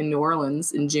CQ in New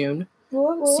Orleans in June.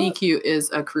 CQ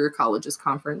is a career colleges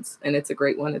conference, and it's a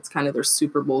great one. It's kind of their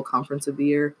Super Bowl conference of the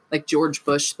year. Like George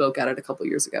Bush spoke at it a couple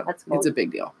years ago. That's cool. It's a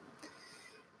big deal.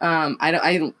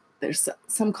 There's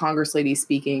some Congress lady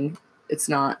speaking. It's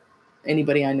not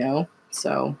anybody I know,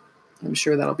 so I'm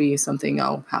sure that'll be something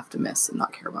I'll have to miss and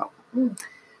not care about.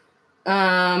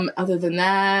 Other than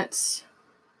that,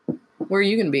 where are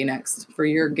you going to be next for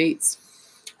your Gates?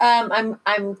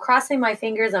 I'm crossing my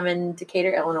fingers. I'm in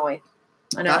Decatur, Illinois.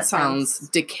 I know That sounds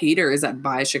Decatur. Is that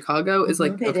by Chicago? Is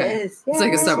like It is. It's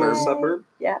like a Yeah. suburb. Suburb?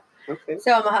 Yeah. Okay.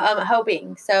 So I'm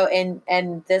hoping. So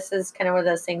and this is kind of one of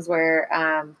those things where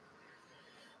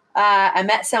I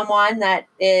met someone that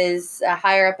is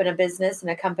higher up in a business in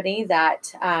a company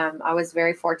that I was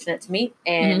very fortunate to meet,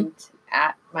 and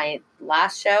at my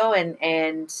last show,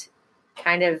 and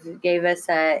kind of gave us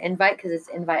an invite because it's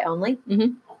invite only.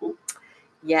 Mm-hmm.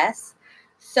 Yes.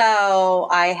 So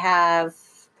I have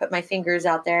put my fingers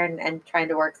out there and trying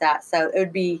to work that. So that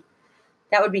would be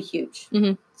huge.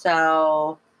 Mhm.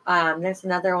 So there's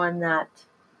another one that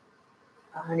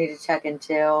I need to check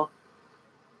into.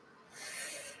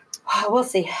 We'll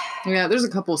see. Yeah, there's a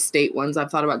couple of state ones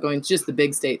I've thought about going to, just the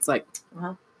big states. Like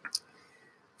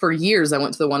for years, I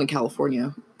went to the one in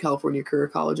California career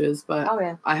colleges, but Oh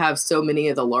yeah. I have so many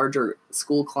of the larger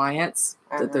school clients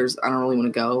that I don't really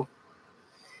want to go.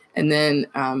 And then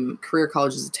career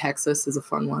colleges of Texas is a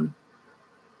fun one.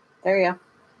 There you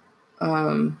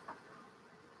go.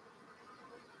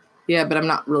 Yeah, but I'm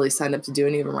not really signed up to do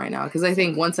any of them right now because I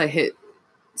think once I hit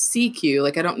CQ,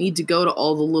 like I don't need to go to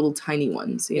all the little tiny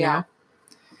ones, you know?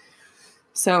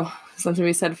 So something to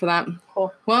be said for that.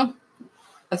 Cool. Well,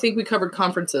 I think we covered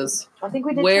conferences. I think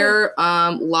we did. Wear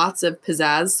lots of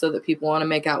pizzazz so that people want to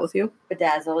make out with you.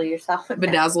 Bedazzle yourself.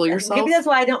 Bedazzle yourself. Maybe that's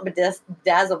why I don't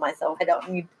bedazzle myself. I don't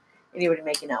need anybody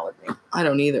making out with me. I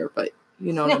don't either, but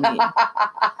you know what I mean.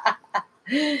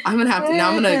 I'm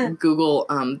gonna Google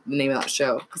the name of that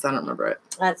show because I don't remember it.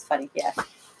 That's funny. Yeah.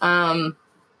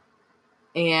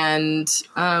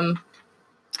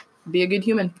 Be a good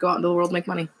human. Go out into the world, make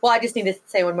money. Well, I just need to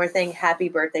say one more thing. Happy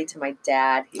birthday to my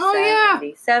dad. He's Oh, yeah.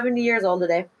 70 years old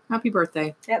today. Happy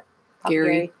birthday. Yep.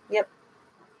 Gary. Yep.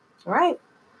 All right.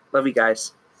 Love you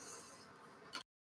guys.